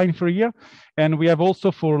 2-day line for a year. And we have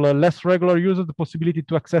also for less regular users the possibility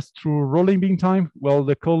to access through rolling beamtime. Well,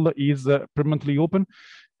 the call is permanently open,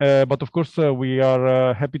 but of course we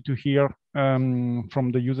are happy to hear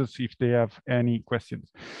from the users if they have any questions.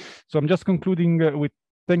 So I'm just concluding with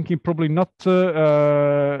thanking probably not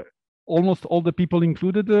almost all the people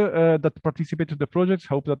included that participated in the project.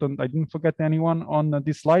 Hope that I didn't forget anyone on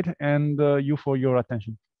this slide, and you for your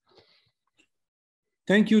attention.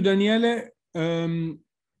 Thank you, Daniele.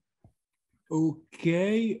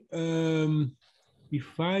 Okay,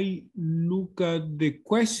 if I look at the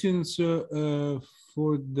questions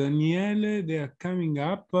for Daniele, they are coming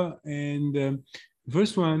up, and the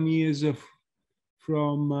first one is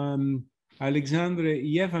from Alexander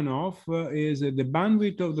Yevanov, is the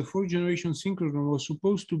bandwidth of the 4th generation synchronous was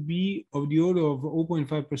supposed to be of the order of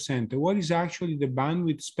 0.5%. What is actually the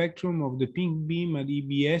bandwidth spectrum of the pink beam at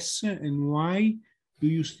EBS, and why do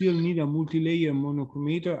you still need a multi-layer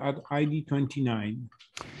monochromator at ID29?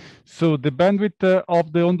 So the bandwidth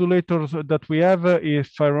of the ondulators that we have,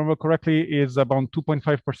 if I remember correctly, is about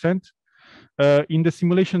 2.5%. In the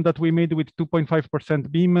simulation that we made with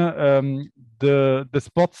 2.5% beam, the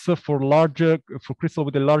spots for crystal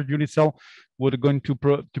with a large unit cell were going to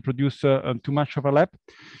produce too much overlap.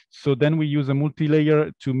 So then we use a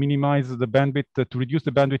multi-layer to minimize the bandwidth, to reduce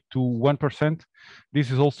the bandwidth to 1%.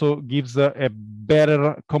 This is also gives a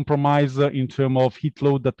better compromise in terms of heat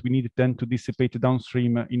load that we need then to dissipate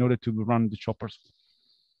downstream in order to run the choppers.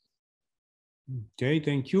 Okay,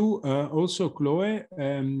 thank you. Also, Chloe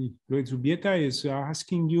Zubieta is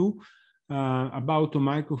asking you about the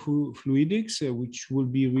microfluidics, which will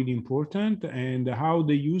be really important, and how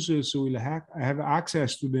the users will have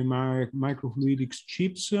access to the microfluidics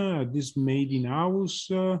chips. This made in-house.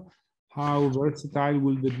 How versatile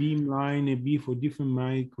will the beamline be for different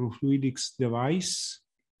microfluidics device?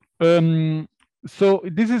 So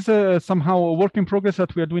this is somehow a work in progress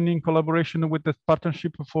that we are doing in collaboration with the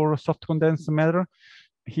Partnership for Soft Condensed Matter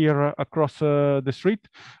here across the street.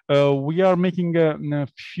 We are making a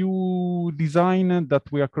few design that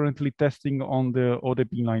we are currently testing on the other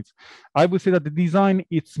beamlines. I would say that the design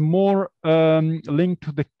it's more linked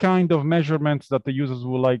to the kind of measurements that the users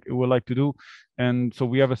will like to do, and so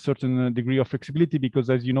we have a certain degree of flexibility because,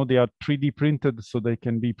 as you know, they are 3D printed, so they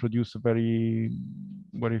can be produced very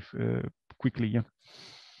quickly. Yeah.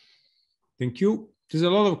 Thank you. There's a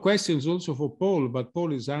lot of questions also for Paul, but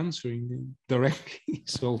Paul is answering directly.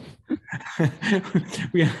 So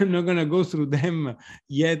we are not going to go through them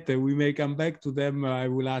yet. We may come back to them. I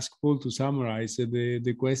will ask Paul to summarize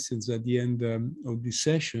the questions at the end of this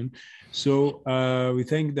session. So we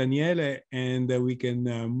thank Daniele, and we can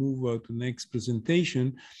move to the next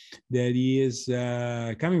presentation. That is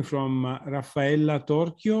coming from Raffaella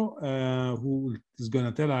Torchio, who is going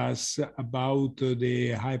to tell us about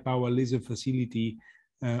the high power laser facility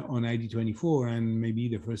on ID24 and maybe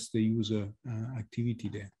the first user activity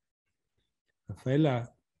there. Raffaella,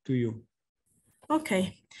 to you.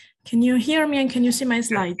 Okay. Can you hear me and can you see my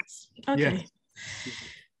slides? Okay.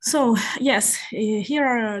 So yes, here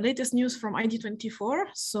are latest news from ID24.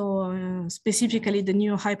 So specifically the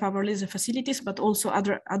new high power laser facilities, but also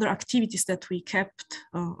other activities that we kept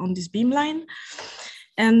on this beamline.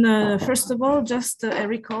 And first of all, just a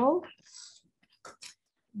recall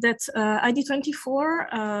that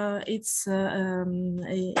ID24, it's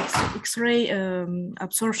a X-ray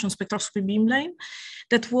absorption spectroscopy beamline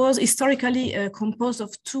that was historically composed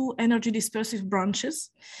of 2 energy dispersive branches.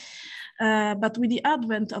 But with the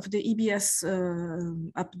advent of the EBS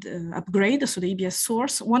upgrade, so the EBS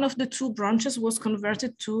source, one of the 2 branches was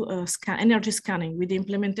converted to energy scanning with the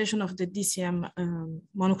implementation of the DCM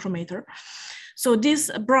monochromator. So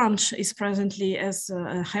this branch is presently, as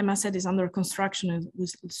Gema said, is under construction and will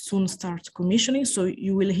soon start commissioning. So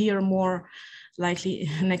you will hear more likely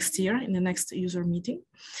next year in the next user meeting.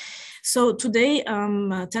 So today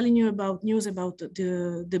I'm telling you about news about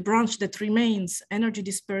the branch that remains energy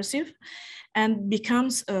dispersive and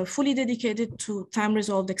becomes fully dedicated to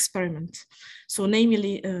time-resolved experiment. So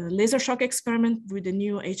namely laser shock experiment with the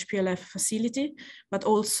new HPLF facility, but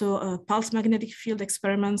also pulse magnetic field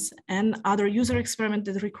experiments and other user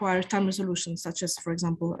experiments that require time resolution, such as, for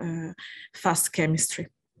example, fast chemistry.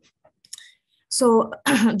 So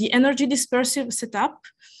the energy dispersive setup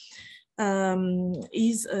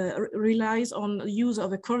relies on the use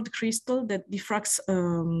of a curved crystal that diffracts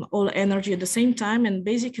all energy at the same time and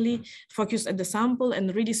basically focus at the sample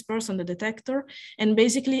and redisperse on the detector, and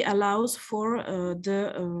basically allows for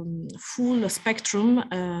the full spectrum,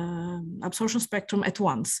 absorption spectrum at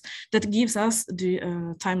once. That gives us the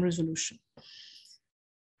time resolution.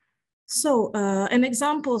 So an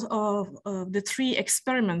example of the 3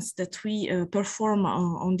 experiments that we perform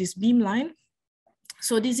on this beamline.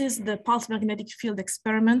 So this is the pulse magnetic field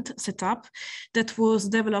experiment setup that was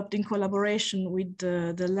developed in collaboration with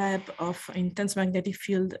the lab of intense magnetic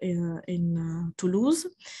field in Toulouse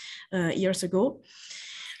years ago.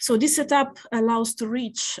 So this setup allows to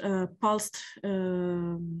reach pulsed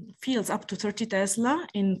fields up to 30 Tesla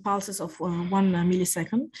in pulses of 1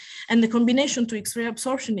 millisecond. And the combination to X-ray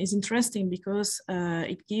absorption is interesting because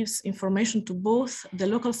it gives information to both the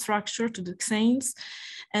local structure, to the xanes,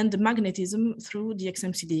 and the magnetism through the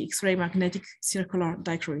XMCD, X-ray magnetic circular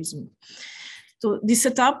dichroism. So this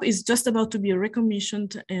setup is just about to be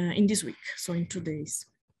recommissioned in this week, so in 2 days.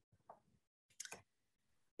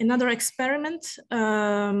 Another experiment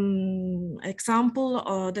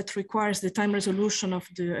example that requires the time resolution of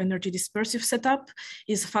the energy dispersive setup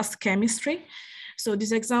is fast chemistry. So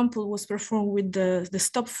this example was performed with the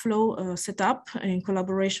stop flow setup in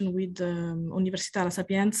collaboration with Università La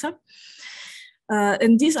Sapienza.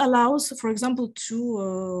 And this allows, for example,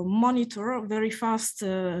 to monitor very fast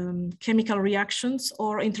chemical reactions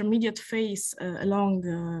or intermediate phase along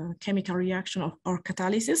chemical reaction or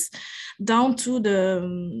catalysis down to the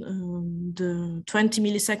 20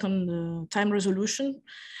 millisecond time resolution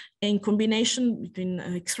in combination between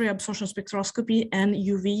X-ray absorption spectroscopy and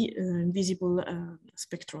UV visible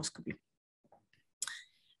spectroscopy.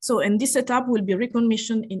 So, and this setup will be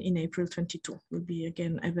recommissioned in April 22, will be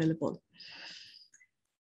again available.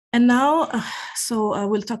 And now, so I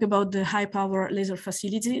will talk about the high power laser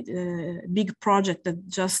facility, the big project that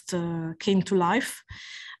just came to life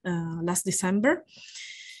last December.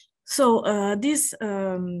 So this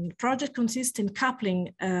project consists in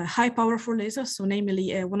coupling high powerful lasers, so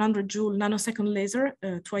namely a 100 joule nanosecond laser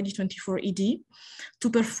to ID24ED to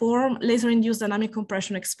perform laser-induced dynamic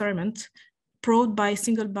compression experiment probed by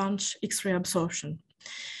single bunch X-ray absorption.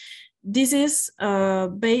 This is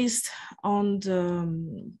based on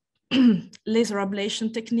the laser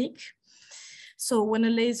ablation technique. So when a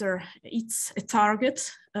laser hits a target,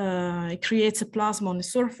 it creates a plasma on the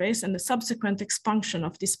surface, and the subsequent expansion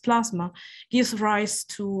of this plasma gives rise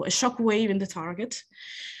to a shock wave in the target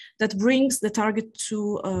that brings the target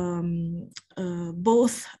to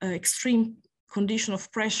both extreme condition of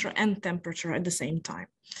pressure and temperature at the same time.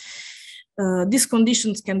 These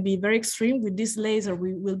conditions can be very extreme. With this laser,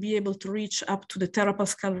 we will be able to reach up to the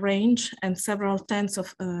terapascal range and several tenths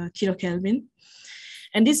of kilokelvin.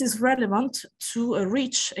 And this is relevant to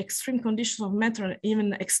reach extreme conditions of matter,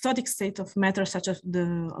 even exotic state of matter, such as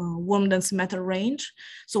the warm dense matter range.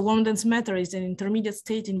 So warm dense matter is an intermediate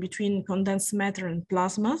state in between condensed matter and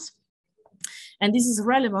plasmas. And this is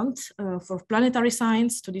relevant for planetary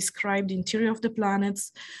science to describe the interior of the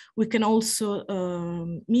planets. We can also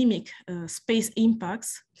mimic space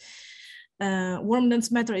impacts. Warm dense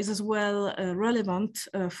matter is as well relevant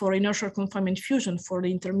for inertial confinement fusion for the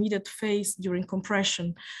intermediate phase during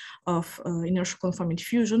compression of inertial confinement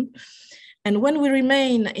fusion. And when we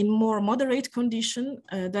remain in more moderate condition,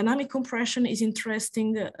 dynamic compression is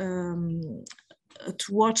interesting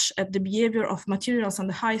to watch at the behavior of materials and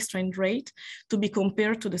the high strain rate to be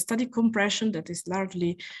compared to the static compression that is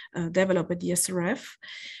largely developed at the ESRF,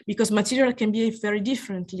 because material can behave very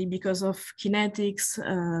differently because of kinetics,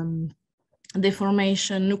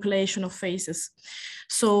 deformation, nucleation of phases.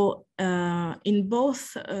 So in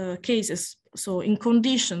both cases, so in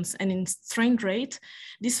conditions and in strain rate,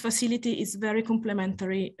 this facility is very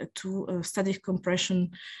complementary to static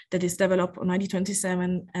compression that is developed on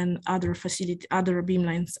ID27 and other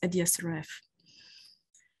beamlines at the ESRF.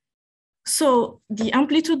 So the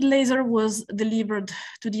amplitude laser was delivered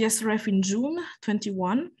to the ESRF in June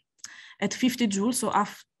 21 at 50 joules, so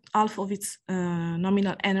half of its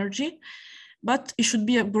nominal energy, but it should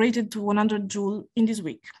be upgraded to 100 joule in this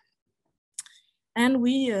week. And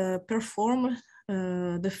we perform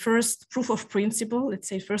the first proof of principle, let's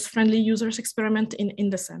say first friendly users experiment in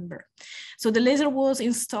December. So the laser was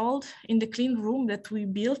installed in the clean room that we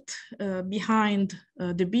built behind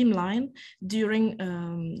the beamline during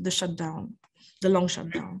the shutdown, the long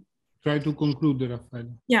shutdown. Try to conclude,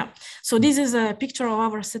 Raffaella. Yeah, so this is a picture of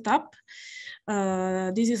our setup.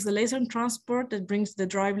 This is the laser transport that brings the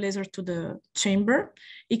drive laser to the chamber.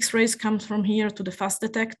 X-rays comes from here to the fast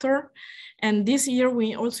detector. And this year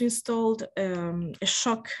we also installed a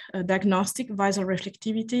shock diagnostic visor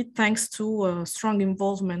reflectivity thanks to strong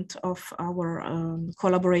involvement of our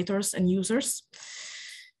collaborators and users.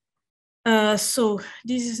 So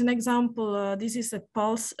this is an example. This is a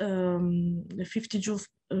pulse, the 50 joule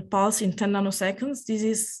pulse in 10 nanoseconds. This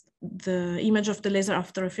is the image of the laser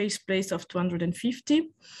after a phase place of 250.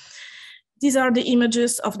 These are the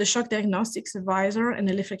images of the shock diagnostics visor and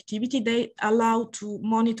the reflectivity. They allow to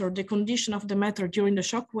monitor the condition of the matter during the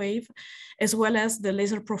shock wave, as well as the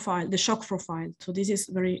laser profile, the shock profile. So this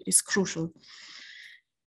is crucial.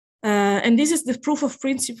 And this is the proof of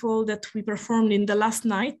principle that we performed in the last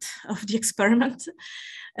night of the experiment.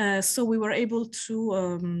 So we were able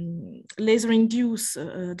to laser induce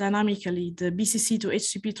dynamically the BCC to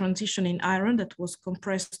HCP transition in iron that was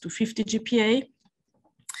compressed to 50 GPa.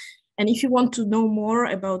 And if you want to know more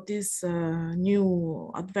about this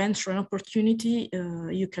new adventure and opportunity,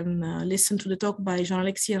 you can listen to the talk by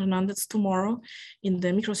Jean-Alexis Hernandez tomorrow in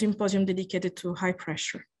the micro symposium dedicated to high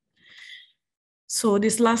pressure. So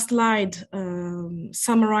this last slide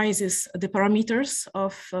summarizes the parameters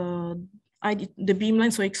of the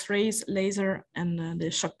beamline, so X-rays, laser, and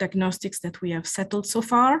the shock diagnostics that we have settled so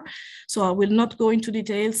far. So I will not go into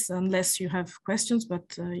details unless you have questions, but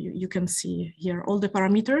you can see here all the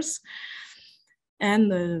parameters.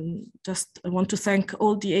 And just I want to thank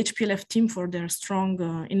all the HPLF team for their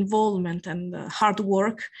strong involvement and hard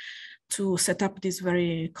work to set up this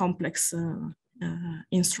very complex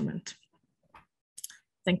instrument.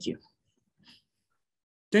 Thank you.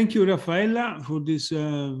 Thank you, Raffaella, for this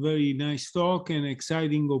very nice talk and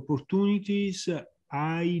exciting opportunities.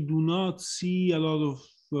 I do not see a lot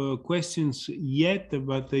of questions yet,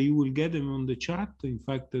 but you will get them on the chat. In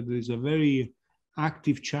fact, there is a very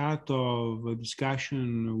active chat of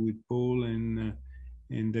discussion with Paul and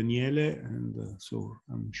Daniele, and so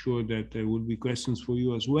I'm sure that there will be questions for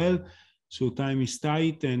you as well. So time is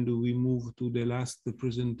tight, and we move to the last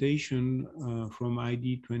presentation from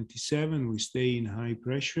ID27. We stay in high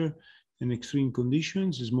pressure and extreme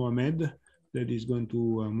conditions. Is Mohamed that is going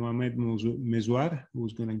to, Mohamed Mezouar,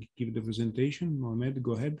 who's going to give the presentation. Mohamed,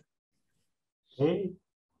 go ahead. Okay.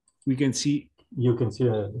 We can see. You can see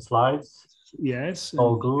the slides. Yes.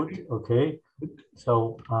 All good. Okay.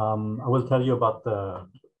 So I will tell you about the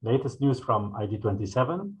latest news from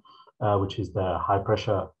ID27, which is the high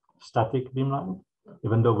pressure static beamline,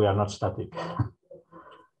 even though we are not static.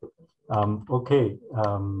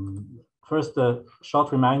 First,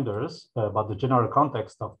 short reminders about the general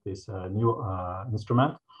context of this new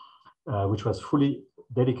instrument, which was fully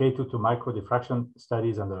dedicated to micro diffraction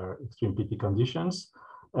studies under extreme PT conditions.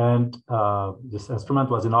 And this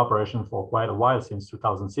instrument was in operation for quite a while, since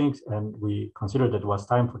 2006, and we considered that it was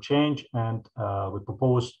time for change, and we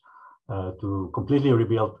proposed to completely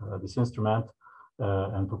rebuild this instrument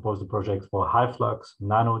and propose the project for high flux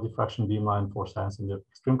nano diffraction beamline for science in the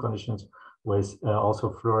extreme conditions, with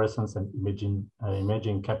also fluorescence and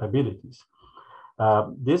imaging capabilities.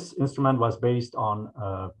 This instrument was based on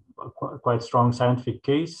a quite strong scientific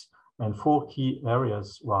case, and 4 key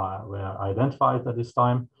areas were identified at this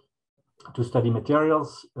time to study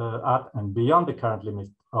materials at and beyond the current limit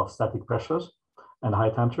of static pressures and high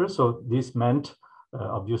temperatures. So this meant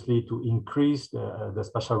obviously to increase the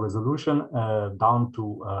spatial resolution down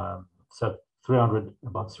to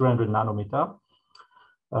about 300 nanometer.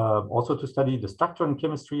 Also to study the structure and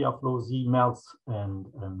chemistry of low Z melts and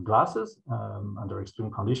glasses under extreme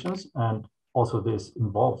conditions, and Also, this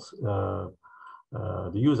involves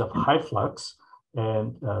the use of high flux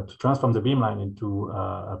and to transform the beamline into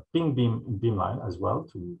a ping beamline as well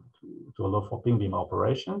to allow for ping beam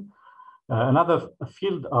operation. Another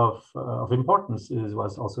field of importance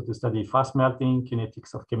was also to study fast melting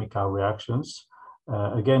kinetics of chemical reactions.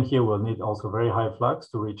 Again, here we'll need also very high flux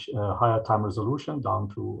to reach higher time resolution down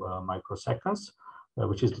to microseconds,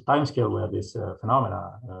 which is the time scale where this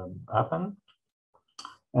phenomena happen.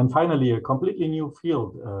 And finally, a completely new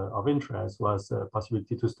field of interest was the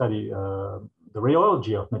possibility to study the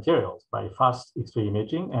rheology of materials by fast X-ray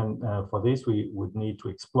imaging. And for this, we would need to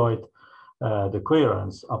exploit the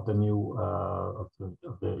coherence of the new of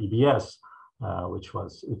the EBS,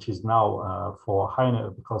 which is now for high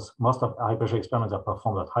energy, because most of high pressure experiments are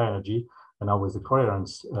performed at high energy, and now with the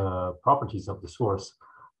coherence properties of the source,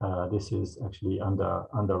 this is actually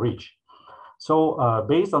under reach. So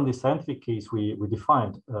based on this scientific case, we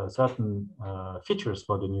defined certain features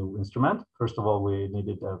for the new instrument. First of all, we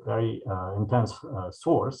needed a very intense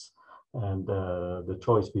source, and the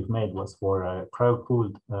choice we've made was for a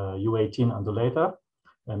cryo-cooled U18 undulator,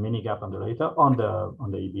 a mini gap undulator on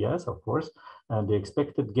the EBS, of course. And the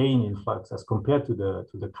expected gain in flux as compared to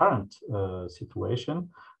the current situation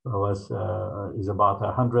is about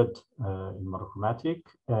 100 in monochromatic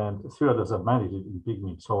and 3 orders of magnitude in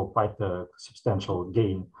pygmy. So quite a substantial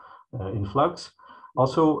gain in flux.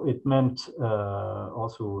 Also, it meant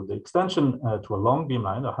also the extension to a long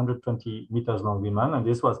beamline, 120 meters long beamline, and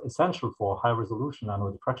this was essential for high resolution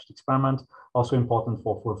nanodiffraction experiment, also important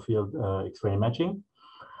for full field X-ray imaging.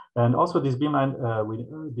 And also this beamline, we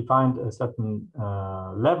defined a certain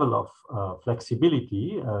level of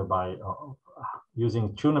flexibility by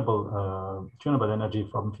using tunable energy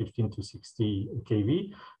from 15 to 60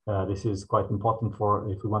 kV. This is quite important for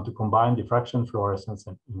if we want to combine diffraction, fluorescence,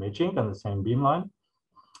 and imaging on the same beamline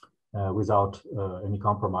without any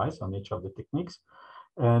compromise on each of the techniques.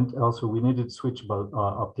 And also we needed switchable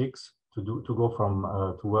optics to go from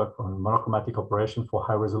to work on monochromatic operation for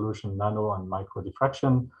high resolution nano and micro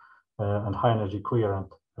diffraction and high energy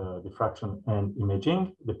coherent diffraction and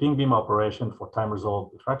imaging. The ping beam operation for time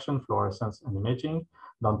resolved diffraction, fluorescence, and imaging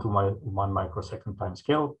down to 1 microsecond time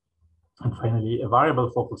scale. And finally, a variable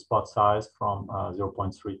focal spot size from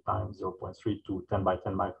 0.3 times 0.3 to 10 by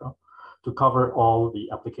 10 micro to cover all the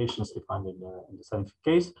applications defined in the scientific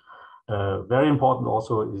case. Very important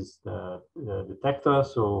also is the detector.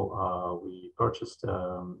 So we purchased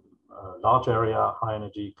a large area, high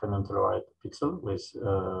energy cadmium telluride pixel with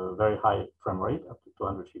very high frame rate, up to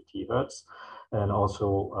 250 Hertz, and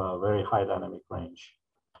also very high dynamic range.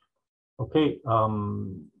 Okay,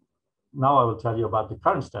 now I will tell you about the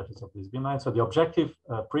current status of this beamline. So the objective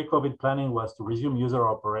pre-COVID planning was to resume user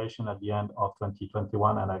operation at the end of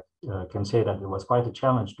 2021, and I can say that it was quite a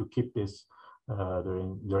challenge to keep this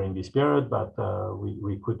during this period, but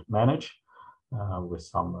we could manage with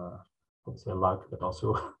some, let's say, luck, but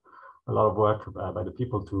also a lot of work by the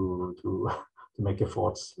people to make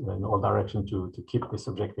efforts in all directions to keep this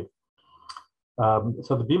objective.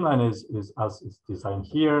 So the beamline is as it's designed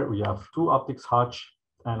here. We have 2 optics hutch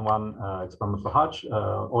and 1 experimental hutch.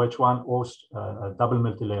 OH1 hosts a double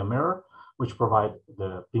multi-layer mirror, which provide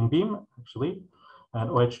the ping beam actually. And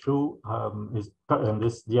OH2 and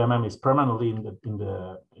this DMM is permanently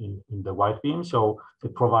in the white beam, so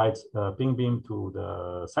it provides a ping beam to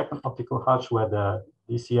the second optical hutch where the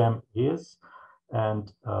DCM is, and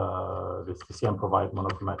this DCM provides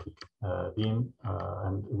monochromatic beam,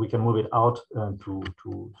 and we can move it out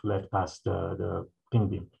to let pass the ping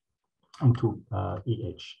beam into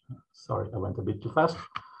EH. Sorry, I went a bit too fast.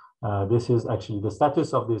 This is actually the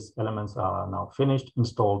status of these elements are now finished,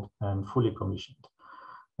 installed, and fully commissioned.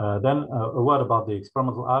 Then a word about the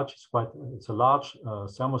experimental arch. It's a large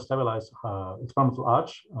thermostabilized experimental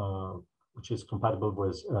arch, which is compatible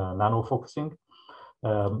with nano focusing.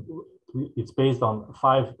 It's based on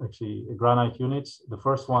 5 actually granite units. The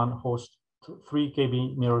first one hosts 3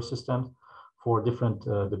 kV mirror systems for different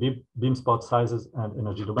the beam spot sizes and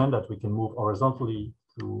energy domain that we can move horizontally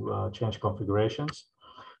to change configurations.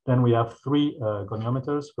 Then we have 3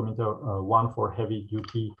 goniometers, goniometer 1 for heavy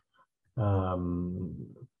duty,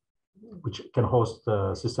 which can host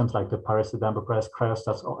systems like the Paris Edinburgh Press,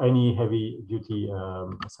 cryostats, or any heavy duty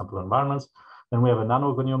sample environments. Then we have a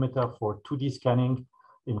nano goniometer for 2D scanning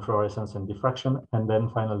in fluorescence and diffraction. And then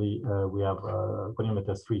finally, we have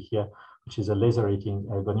goniometer 3 here, which is a laser rating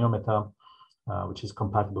goniometer, which is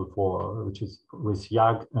compatible with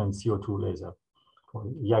YAG and CO2 laser, for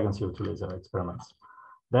YAG and CO2 laser experiments.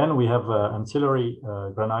 Then we have ancillary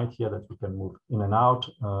granite here that we can move in and out,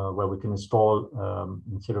 where we can install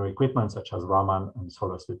ancillary equipment such as Raman and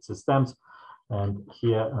solar slit systems. And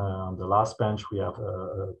here on the last bench, we have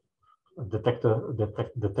a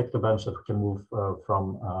detector bench that we can move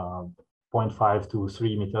from 0.5 to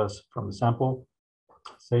 3 meters from the sample,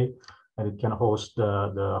 say, and it can host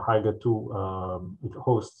the Haiger 2, it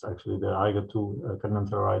hosts actually the Haiger 2 cadmium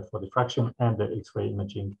telluride for diffraction and the X-ray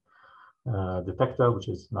imaging detector, which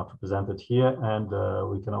is not represented here. And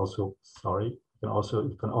we can also, it can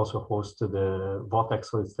also host the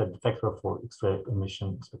vortex solid state detector for X-ray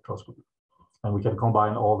emission spectroscopy. And we can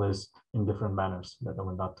combine all this in different manners that I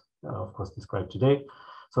will not, of course, describe today.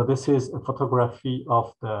 So this is a photography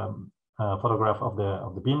of the photograph of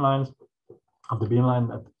the beamlines,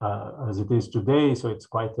 as it is today. So it's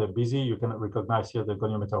quite busy. You can recognize here the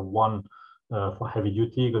goniometer 1 for heavy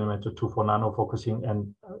duty, goniometer 2 for nano focusing,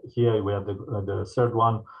 and here we have the third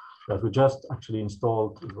one that we just actually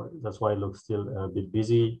installed. That's why it looks still a bit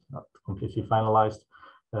busy, not completely finalized.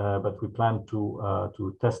 But we plan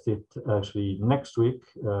to test it actually next week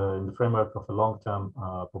in the framework of a long-term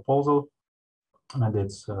proposal, and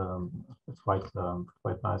it's quite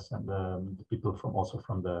nice. And the people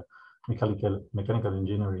from the mechanical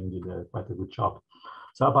engineering did quite a good job.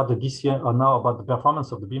 So about the DCM, or now about the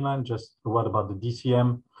performance of the beamline, just a word about the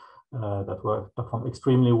DCM that were performed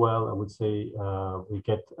extremely well. I would say we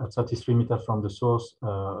get at 33 meters from the source,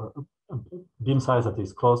 beam size that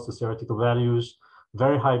is close to theoretical values.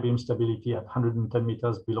 Very high beam stability at 110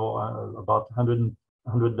 meters below about 100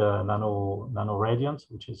 nano radians,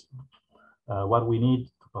 which is what we need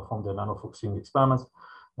to perform the nano focusing experiments.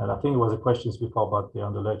 And I think it was a question before about the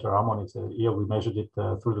undulator harmonics. Here we measured it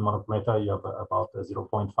through the monochromator. You have about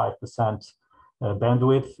 0.5%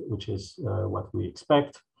 bandwidth, which is what we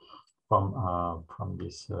expect from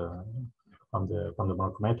the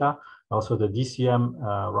monochromator. Also the DCM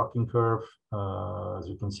rocking curve, as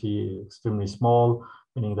you can see, extremely small,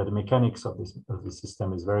 meaning that the mechanics of this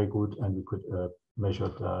system is very good, and we could measure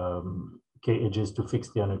the K edges to fix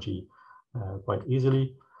the energy quite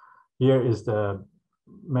easily. Here is the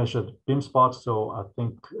measured beam spot. So I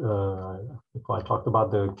think I talked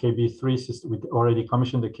about the KB3 system. We already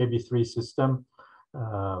commissioned the KB3 system,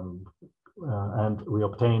 and we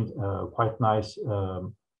obtained quite nice,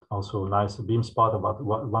 also nice beam spot, about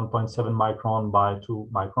 1.7 micron by 2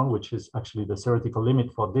 micron, which is actually the theoretical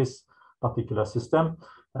limit for this particular system.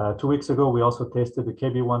 2 weeks ago, we also tested the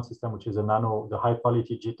KB1 system, which is the high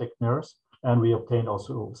quality GTEC mirrors, and we obtained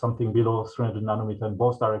also something below 300 nanometer in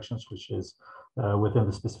both directions, which is within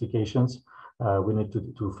the specifications. We need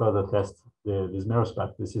to further test these mirrors,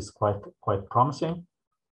 but this is quite promising.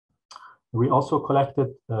 We also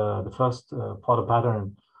collected the first Porter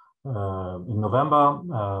pattern in November,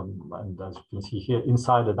 and as you can see here,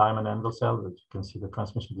 inside the diamond anvil cell, that you can see the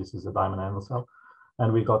transmission. This is a diamond anvil cell,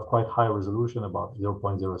 and we got quite high resolution, about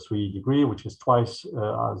 0.03 degree, which is twice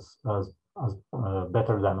as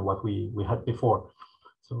better than what we had before.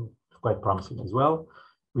 So quite promising as well.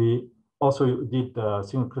 We also did the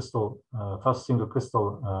first single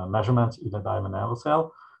crystal measurements in a diamond anvil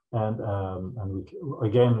cell. And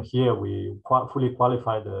again, here we fully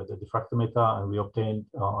qualified the diffractometer, and we obtained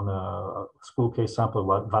on a school case sample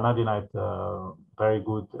vanadinite very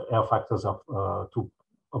good air factors of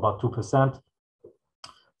about 2%.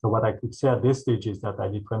 So what I could say at this stage is that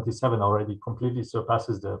ID27 already completely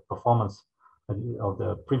surpasses the performance of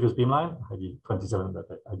the previous beamline,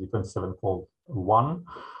 ID27 fold 1.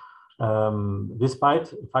 Despite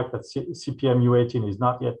the fact that CPM U18 is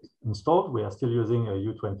not yet installed, we are still using a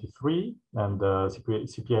U23, and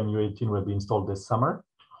CPM U18 will be installed this summer.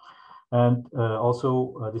 And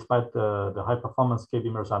also, despite the high performance, KB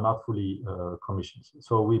mirrors are not fully commissioned.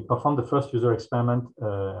 So we performed the first user experiment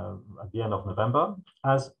at the end of November,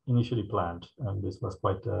 as initially planned, and this was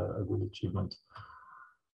quite a good achievement.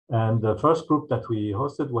 And the first group that we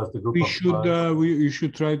hosted was the group you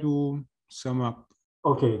should try to sum up.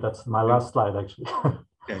 Okay, that's my last slide, actually.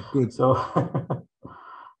 Okay, good. So,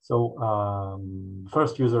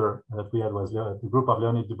 first user that we had was the group of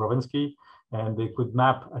Leonid Dubrovinsky, and they could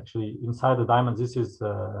map actually inside the diamonds. This is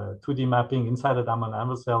 2D mapping inside the diamond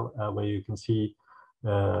anvil cell, where you can see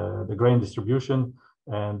the grain distribution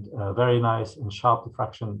and very nice and sharp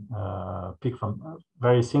diffraction peak from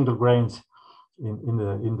very single grains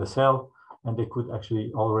in the cell. And they could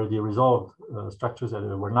actually already resolve structures that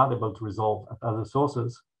they were not able to resolve at other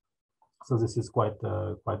sources. So this is quite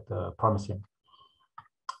promising.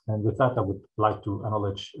 And with that, I would like to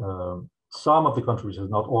acknowledge some of the contributions,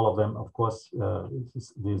 not all of them. Of course,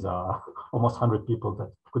 these are almost 100 people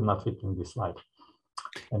that could not fit in this slide.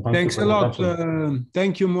 And thanks you a lot.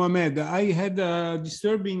 Thank you, Mohamed. I had a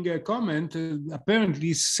disturbing comment.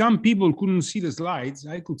 Apparently, some people couldn't see the slides.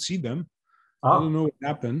 I could see them. I don't know what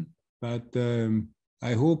happened, but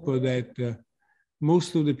I hope that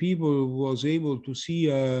most of the people was able to see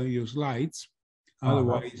your slides.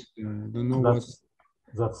 Otherwise, I don't know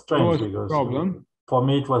that's strange because problem. For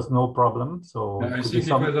me it was no problem. So I think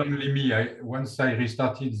it was only me. Once I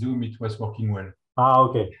restarted Zoom, it was working well.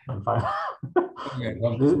 Okay, I'm fine.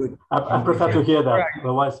 Okay. I prefer to hear that. All right.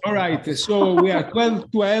 Otherwise, all right. So we are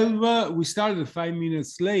 12:12. We started 5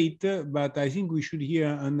 minutes late, but I think we should hear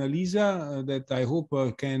Annalisa that I hope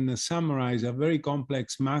can summarize a very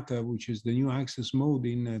complex matter, which is the new access mode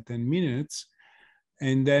in 10 minutes.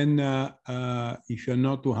 And then if you're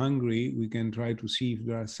not too hungry, we can try to see if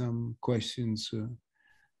there are some questions.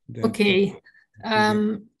 Okay.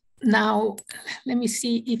 Now, let me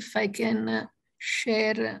see if I can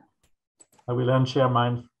share. I will unshare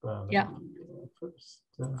mine. Yeah. First.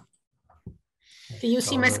 Can you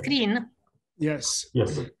see my screen? Yes.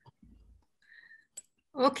 Yes.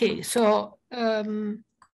 Okay. So. Want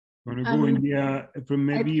to go in the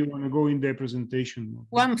maybe you want to go in the presentation.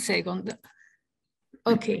 1 second.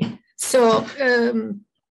 Okay. So.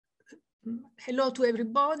 Hello to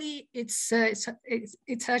everybody. It's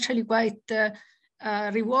actually quite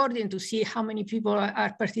rewarding to see how many people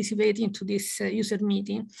are participating to this user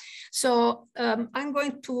meeting. So I'm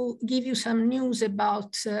going to give you some news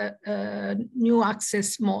about new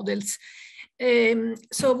access models.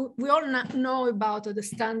 So we all know about the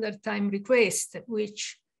standard time request,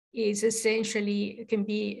 which is essentially, can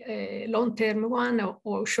be a long-term one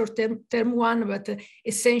or short-term one, but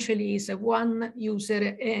essentially is a one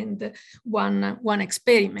user and one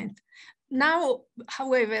experiment. Now,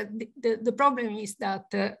 however, the problem is that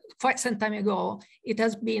quite some time ago, it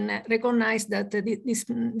has been recognized that this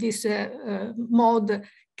mode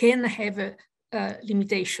can have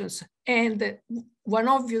limitations. And one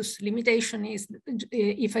obvious limitation is,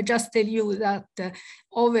 if I just tell you that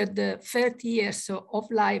over the 30 years of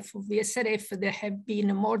life of the ESRF, there have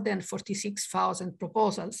been more than 46,000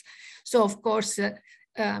 proposals. So of course,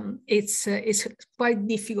 it's quite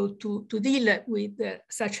difficult to deal with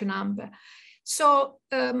such a number. So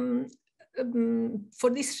for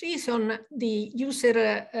this reason, the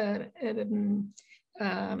user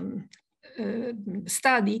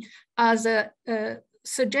study has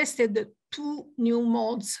suggested 2 new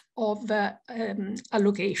modes of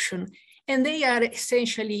allocation, and they are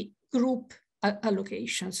essentially group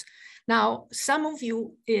allocations. Now, some of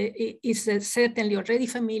you is certainly already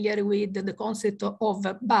familiar with the concept of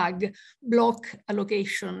BAG, block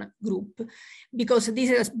allocation group, because this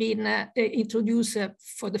has been introduced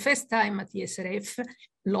for the first time at ESRF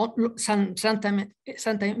some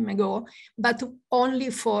time ago, but only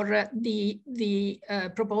for the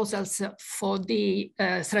proposals for the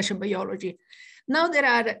structural biology. Now there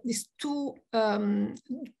are these two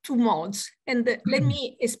modes, and let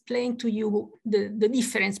me explain to you the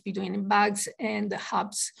difference between bugs and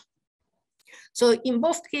hubs. So in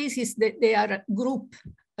both cases, they are group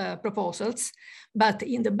proposals, but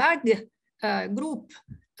in the bug group,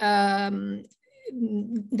 there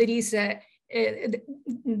is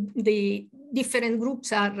the different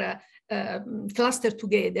groups are clustered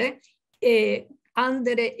together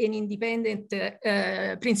under an independent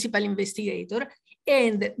principal investigator,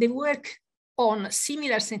 and they work on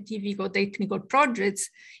similar scientific or technical projects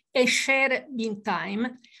and share mean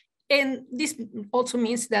time. And this also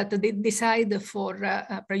means that they decide for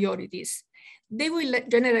priorities. They will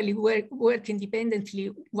generally work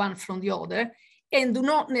independently one from the other and do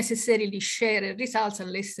not necessarily share results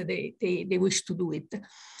unless they wish to do it.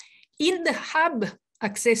 In the hub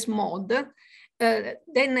access mode,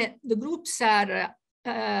 then the groups are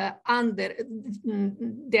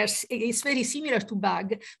it's very similar to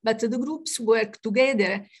bug, but the groups work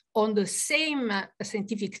together on the same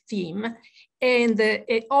scientific team, and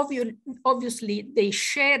obviously they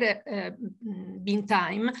share mean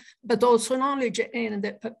time, but also knowledge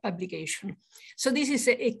and publication. So this is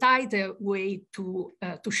a tighter way to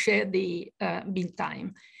share the mean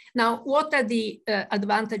time. Now, what are the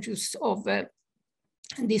advantages of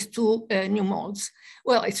these 2 new modes?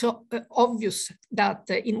 Well, it's obvious that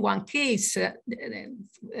in one case,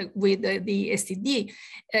 with the STD,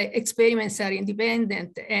 experiments are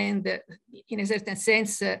independent and in a certain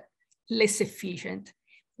sense, less efficient.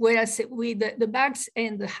 Whereas with the bugs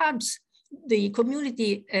and the hubs, the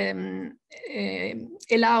community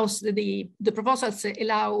allows, the proposals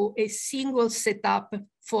allow a single setup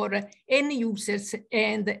for n users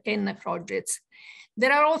and n projects.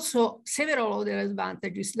 There are also several other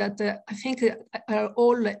advantages that I think are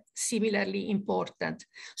all similarly important.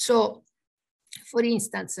 So, for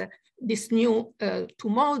instance, these new two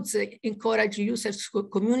modes encourage users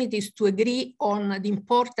communities to agree on the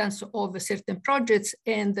importance of certain projects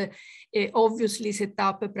and obviously set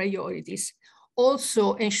up priorities.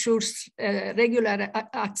 Also ensures regular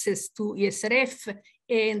access to ESRF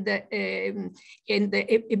and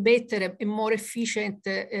a better and more efficient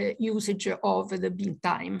usage of the beam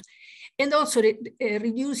time. And also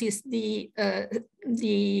reduces the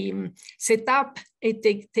setup and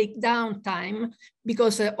take down time,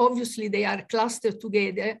 because obviously they are clustered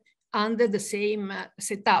together under the same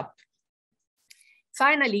setup.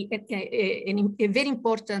 Finally, a very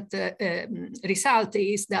important result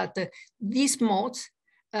is that these modes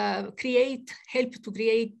help to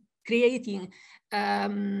creating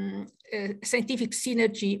scientific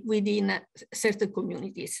synergy within certain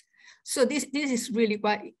communities. So this is really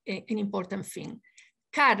quite an important thing.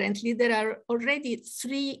 Currently, there are already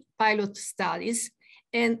 3 pilot studies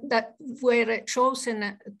and that were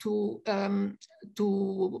chosen to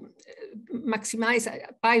maximize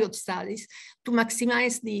pilot studies to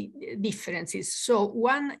maximize the differences. So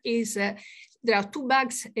one is there are 2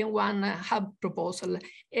 bugs and 1 hub proposal,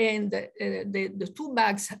 and the 2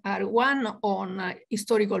 bugs are one on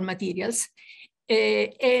historical materials,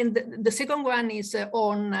 and the second one is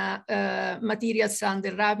on materials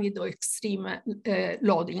under rapid or extreme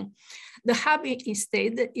loading. The hub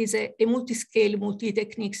instead is a multi-scale,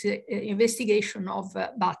 multi-techniques investigation of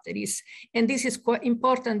batteries. And this is quite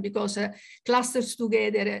important because clusters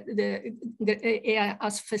together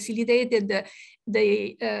has facilitated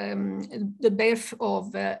the birth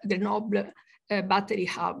of the Grenoble battery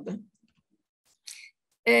hub.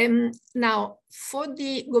 Now, for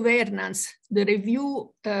the governance, the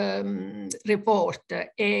review report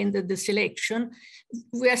and the selection,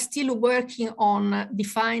 we are still working on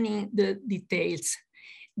defining the details.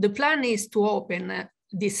 The plan is to open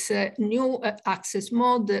this new access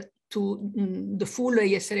mode to the full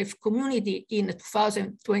ESRF community in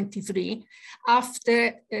 2023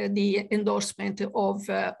 after the endorsement of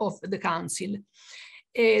the Council.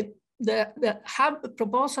 The hub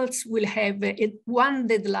proposals will have one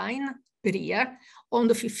deadline per year on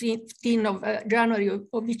the 15th of January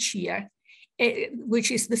of each year, which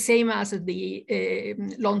is the same as the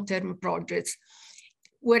long-term projects.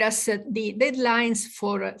 Whereas the deadlines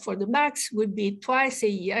for the bugs will be twice a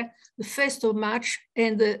year, the 1st of March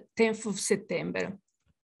and the 10th of September.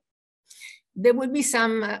 There will be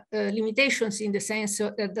some limitations in the sense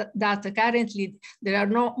that currently there are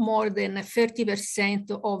not more than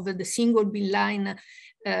 30% of the single beamline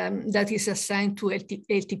that is assigned to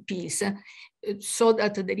LTPs, so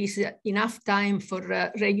that there is enough time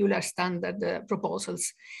for regular standard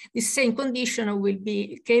proposals. The same condition will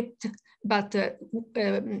be kept, but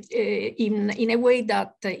in a way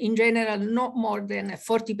that in general, not more than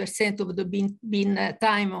 40% of the beam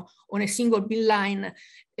time on a single beamline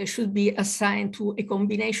should be assigned to a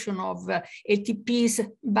combination of LTPs,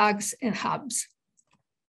 bugs, and hubs.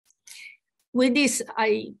 With this,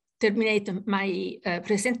 I terminate my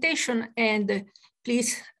presentation, and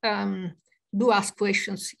please do ask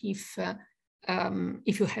questions if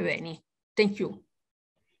you have any. Thank you.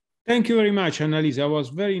 Thank you very much, Annalisa. It was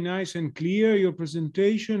very nice and clear, your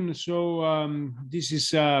presentation. So this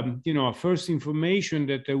is, a first information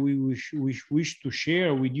that we wish to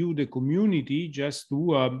share with you, the community, just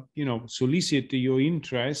to, solicit your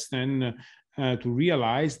interest and to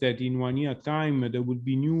realize that in 1 year time, there will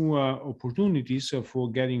be new opportunities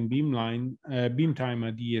for getting beam time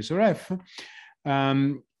at the ESRF.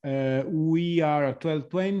 We are at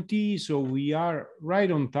 12:20, so we are right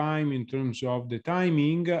on time in terms of the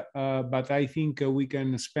timing, but I think we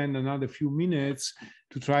can spend another few minutes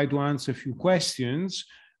to try to answer a few questions.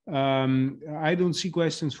 I don't see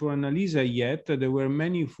questions for Annalisa yet. There were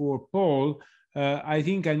many for Paul. I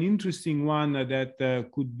think an interesting one that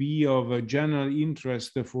could be of general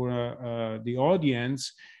interest for the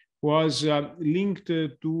audience was linked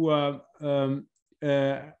to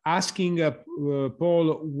asking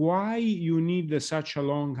Paul why you need such a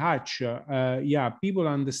long hatch. Yeah, people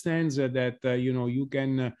understand that you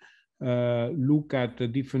can look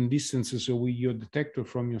at different distances with your detector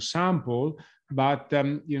from your sample, but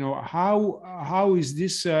how is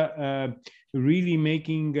this really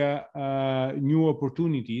making new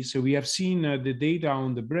opportunities? So we have seen the data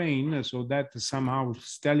on the brain, so that somehow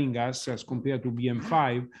is telling us, as compared to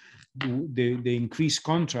BM5, the increased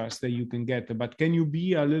contrast that you can get. But can you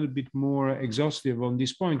be a little bit more exhaustive on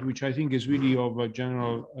this point, which I think is really of a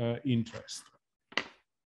general interest?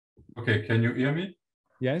 Okay, can you hear me?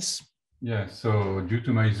 Yes. Yeah, so due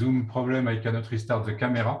to my Zoom problem, I cannot restart the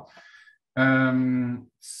camera.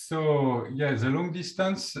 So yeah, the long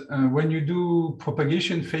distance, when you do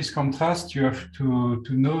propagation phase contrast, you have to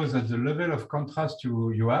know that the level of contrast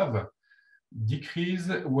you have decrease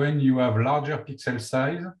when you have larger pixel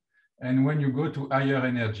size and when you go to higher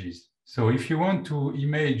energies. So if you want to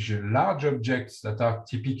image large objects that are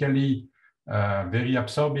typically very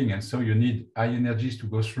absorbing, and so you need high energies to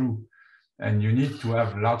go through, and you need to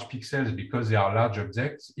have large pixels because they are large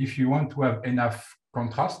objects. If you want to have enough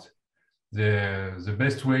contrast, the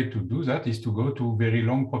best way to do that is to go to very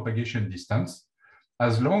long propagation distance,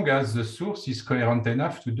 as long as the source is coherent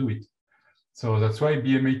enough to do it. So that's why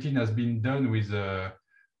BM18 has been done with a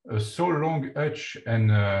so long H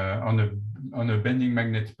and on a bending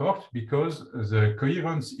magnet port, because the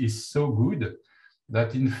coherence is so good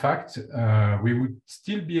that in fact, we would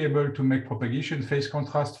still be able to make propagation phase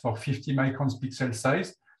contrast for 50 microns pixel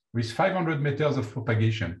size with 500 meters of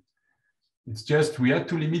propagation. It's just we had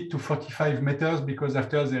to limit to 45 meters because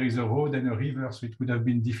after there is a road and a river, so it would have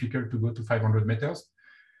been difficult to go to 500 meters.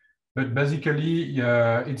 But basically,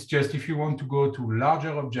 it's just if you want to go to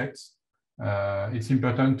larger objects, it's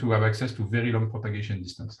important to have access to very long propagation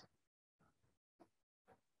distance.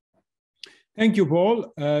 Thank you,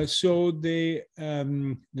 Paul. So the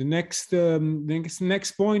next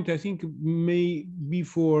point I think may be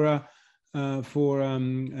for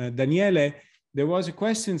Daniele. There was a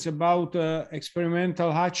questions about experimental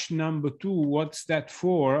hatch number 2. What's that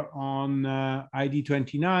for on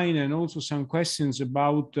ID29, and also some questions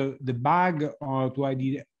about the bag to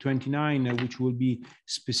ID29, which will be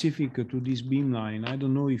specific to this beamline. I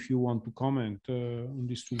don't know if you want to comment on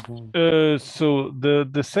these 2 points. So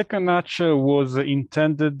the second hatch was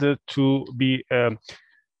intended to be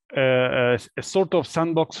a sort of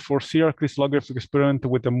sandbox for serial crystallographic experiment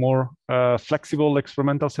with a more flexible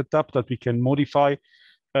experimental setup that we can modify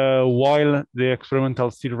while the experimental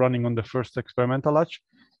is still running on the first experimental hatch,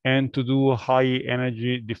 and to do a high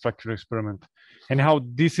energy diffractory experiment. And how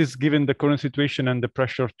this is given the current situation and the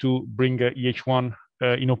pressure to bring EH1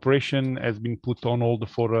 in operation has been put on hold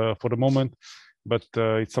for the moment. But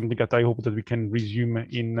it's something that I hope that we can resume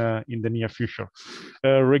in the near future.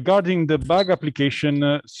 Regarding the bag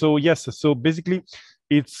application, so yes, so basically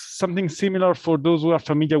it's something similar for those who are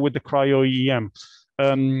familiar with the cryo-EM.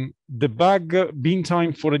 The bag beam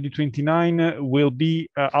time for ID29 will be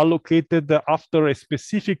allocated after a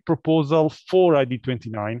specific proposal for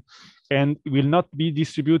ID29 and will not be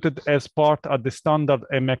distributed as part of the standard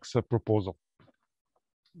MX proposal.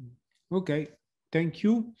 Okay, thank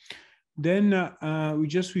you. Then we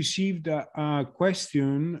just received a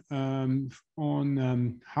question on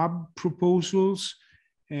hub proposals,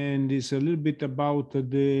 and it's a little bit about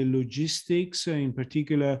the logistics. In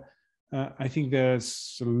particular, I think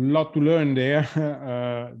there's a lot to learn there.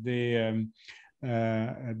 The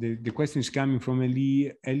question is coming from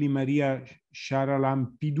Eli Maria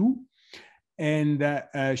Charalampidou. And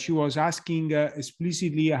she was asking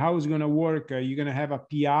explicitly how it's going to work. You're going to have a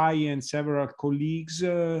PI and several colleagues.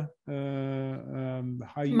 My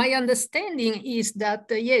understanding is that,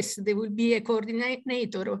 yes, there will be a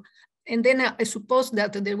coordinator. And then I suppose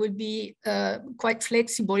that there will be quite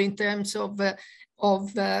flexible in terms of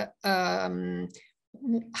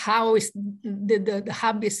how is the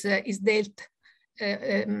hub is dealt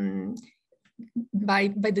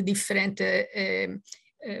by the different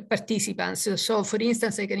participants. So, for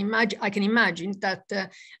instance, I can imagine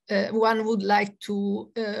that one would like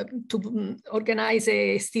to organize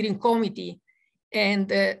a steering committee, and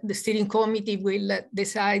the steering committee will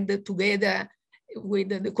decide together with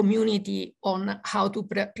the community on how to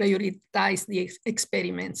prioritize the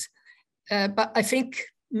experiments. But I think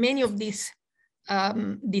many of these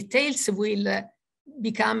details will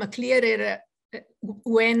become clearer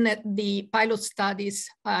when the pilot studies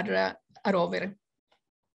are over.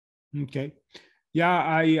 Okay.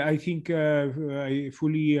 Yeah, I think I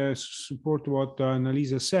fully support what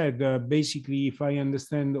Annalisa said. Basically, if I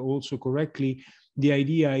understand also correctly, the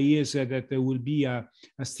idea is that there will be a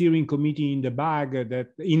steering committee in the bag,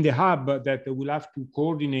 in the hub, that will have to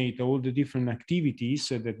coordinate all the different activities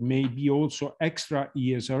that may be also extra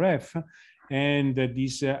ESRF. And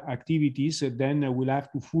these activities then will have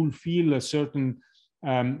to fulfill a certain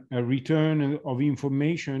a return of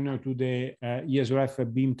information to the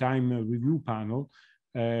ESRF beam time review panel,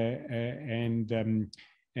 and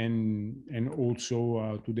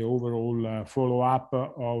also to the overall follow-up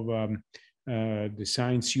of the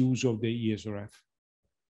science use of the ESRF.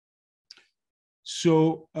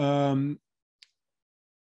 So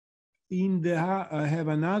I have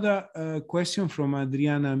another question from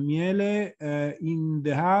Adriana Miele. In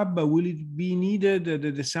the hub, will it be needed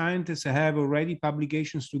that the scientists have already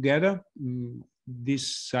publications together?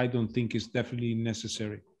 This I don't think is definitely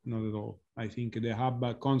necessary, not at all. I think the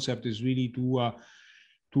hub concept is really to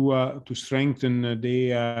strengthen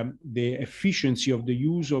the efficiency of the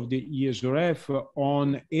use of the ESRF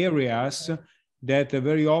on areas that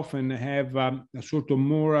very often have a sort of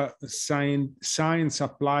more science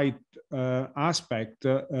applied aspect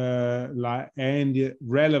and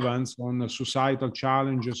relevance on societal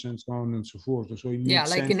challenges and so on and so forth. So it makes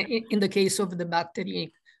like sense. in the case of the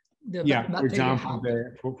battery.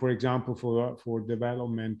 For example, for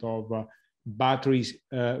development of batteries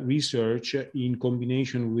research in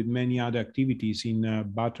combination with many other activities in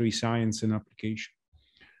battery science and application.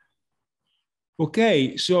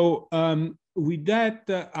 Okay, so with that,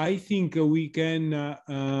 I think we can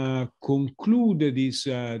conclude this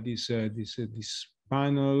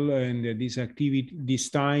panel and this activity, this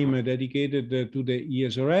time dedicated to the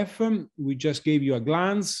ESRF. We just gave you a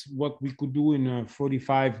glance what we could do in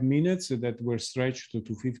 45 minutes that were stretched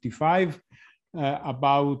to 55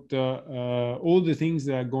 about all the things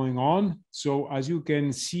that are going on. So as you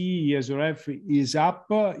can see, ESRF is up.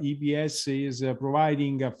 EBS is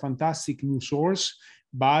providing a fantastic new source,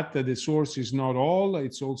 but the source is not all.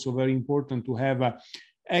 It's also very important to have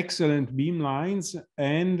excellent beamlines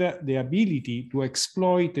and the ability to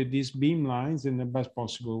exploit these beamlines in the best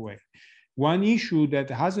possible way. One issue that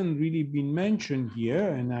hasn't really been mentioned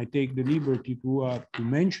here, and I take the liberty to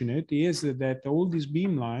mention it, is that all these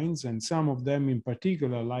beamlines, and some of them in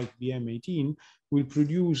particular, like BM18, will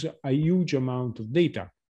produce a huge amount of data.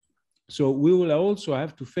 So we will also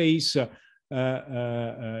have to face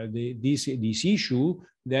this issue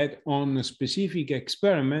that on a specific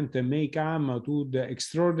experiment may come to the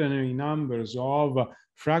extraordinary numbers of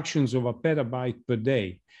fractions of a petabyte per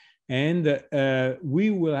day. And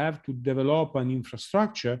we will have to develop an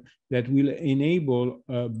infrastructure that will enable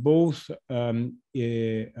both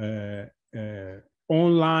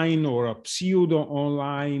online or a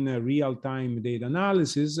pseudo-online real-time data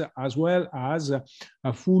analysis, as well as a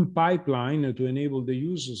full pipeline to enable the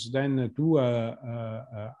users then to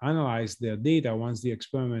analyze their data once the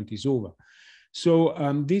experiment is over. So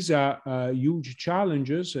these are huge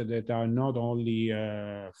challenges that are not only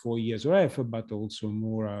for ESRF, but also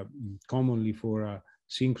more commonly for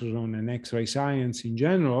synchrotron and X-ray science in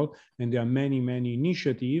general. And there are many, many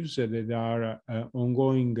initiatives that are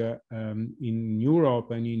ongoing in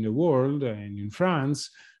Europe and in the world and in France,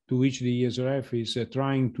 to which the ESRF is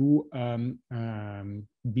trying to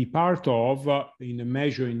be part of in a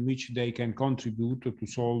measure in which they can contribute to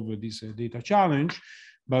solve this data challenge.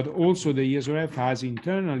 But also the ESRF has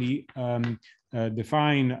internally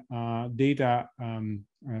defined data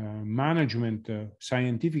management,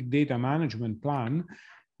 scientific data management plan,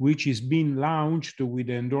 which is being launched with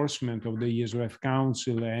the endorsement of the ESRF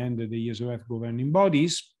Council and the ESRF governing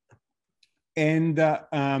bodies, and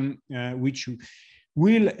which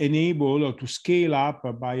will enable to scale up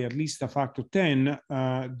by at least a factor 10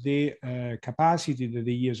 the capacity that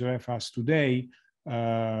the ESRF has today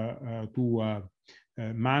to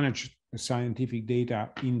manage scientific data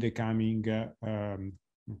in the coming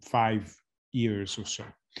 5 years or so.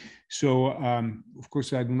 So, of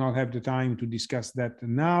course, I do not have the time to discuss that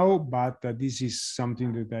now, but this is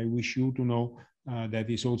something that I wish you to know that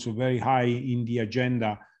is also very high in the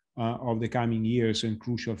agenda of the coming years and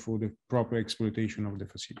crucial for the proper exploitation of the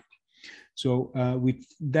facility. So with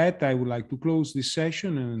that, I would like to close this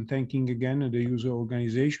session and thanking again the user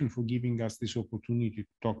organization for giving us this opportunity to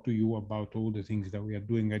talk to you about all the things that we are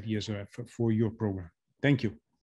doing at ESRF for your program. Thank you.